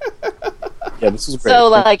 Yeah, this was great. So,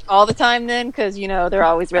 like, all the time then? Because, they're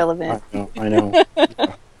always relevant. I know.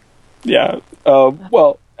 Yeah.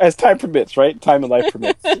 Well, as time permits, right? Time and life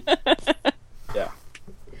permits. Yeah.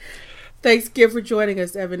 Thanks again for joining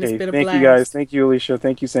us, Evan. It's been a blast. Thank you, guys. Thank you, Alicia.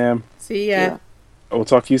 Thank you, Sam. See ya. Yeah. We'll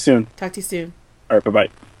talk to you soon. Talk to you soon. All right, bye-bye.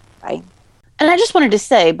 Bye. And I just wanted to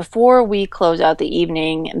say, before we close out the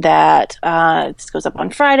evening, that this goes up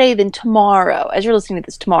on Friday, then tomorrow, as you're listening to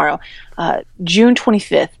this tomorrow, June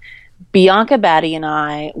 25th, Bianca Batty and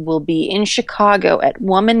I will be in Chicago at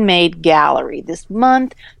Woman Made Gallery this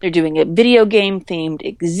month. They're doing a video game themed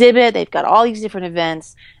exhibit. They've got all these different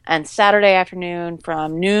events. And Saturday afternoon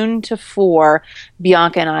from noon to 4,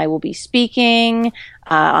 Bianca and I will be speaking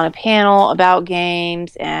on a panel about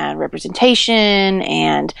games and representation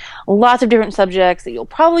and lots of different subjects that you'll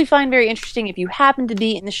probably find very interesting. If you happen to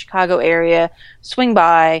be in the Chicago area, swing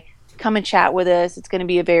by. Come and chat with us. It's going to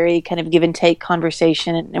be a very kind of give and take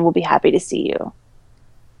conversation, and we'll be happy to see you.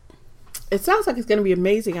 It sounds like it's going to be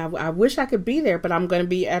amazing. I wish I could be there, but I'm going to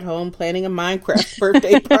be at home planning a Minecraft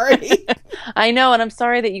birthday party. I know, and I'm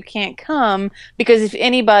sorry that you can't come, because if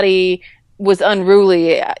anybody was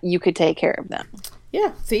unruly, you could take care of them.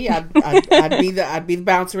 Yeah, see, I'd be the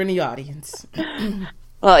bouncer in the audience.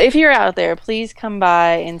 Well, if you're out there, please come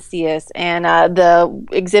by and see us. And the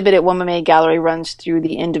exhibit at Woman Made Gallery runs through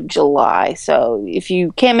the end of July. So if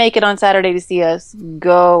you can't make it on Saturday to see us,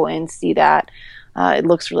 go and see that. It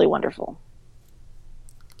looks really wonderful.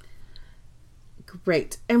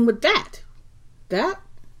 Great. And with that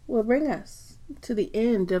will bring us to the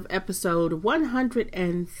end of episode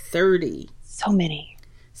 130. So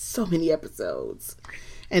many episodes.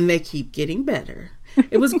 And they keep getting better.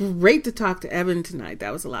 It was great to talk to Evan tonight.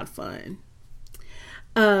 That was a lot of fun.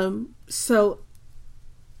 So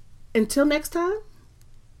until next time,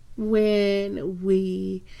 when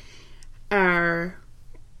we are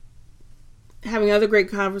having other great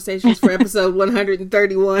conversations for episode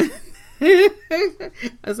 131, I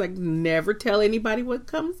was like, never tell anybody what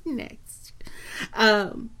comes next.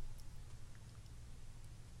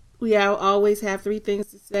 We always have 3 things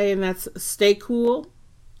to say, and that's stay cool.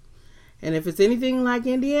 And if it's anything like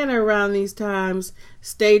Indiana around these times,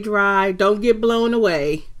 stay dry, don't get blown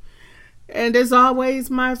away. And as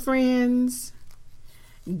always, my friends,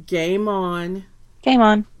 game on. Game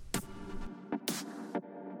on.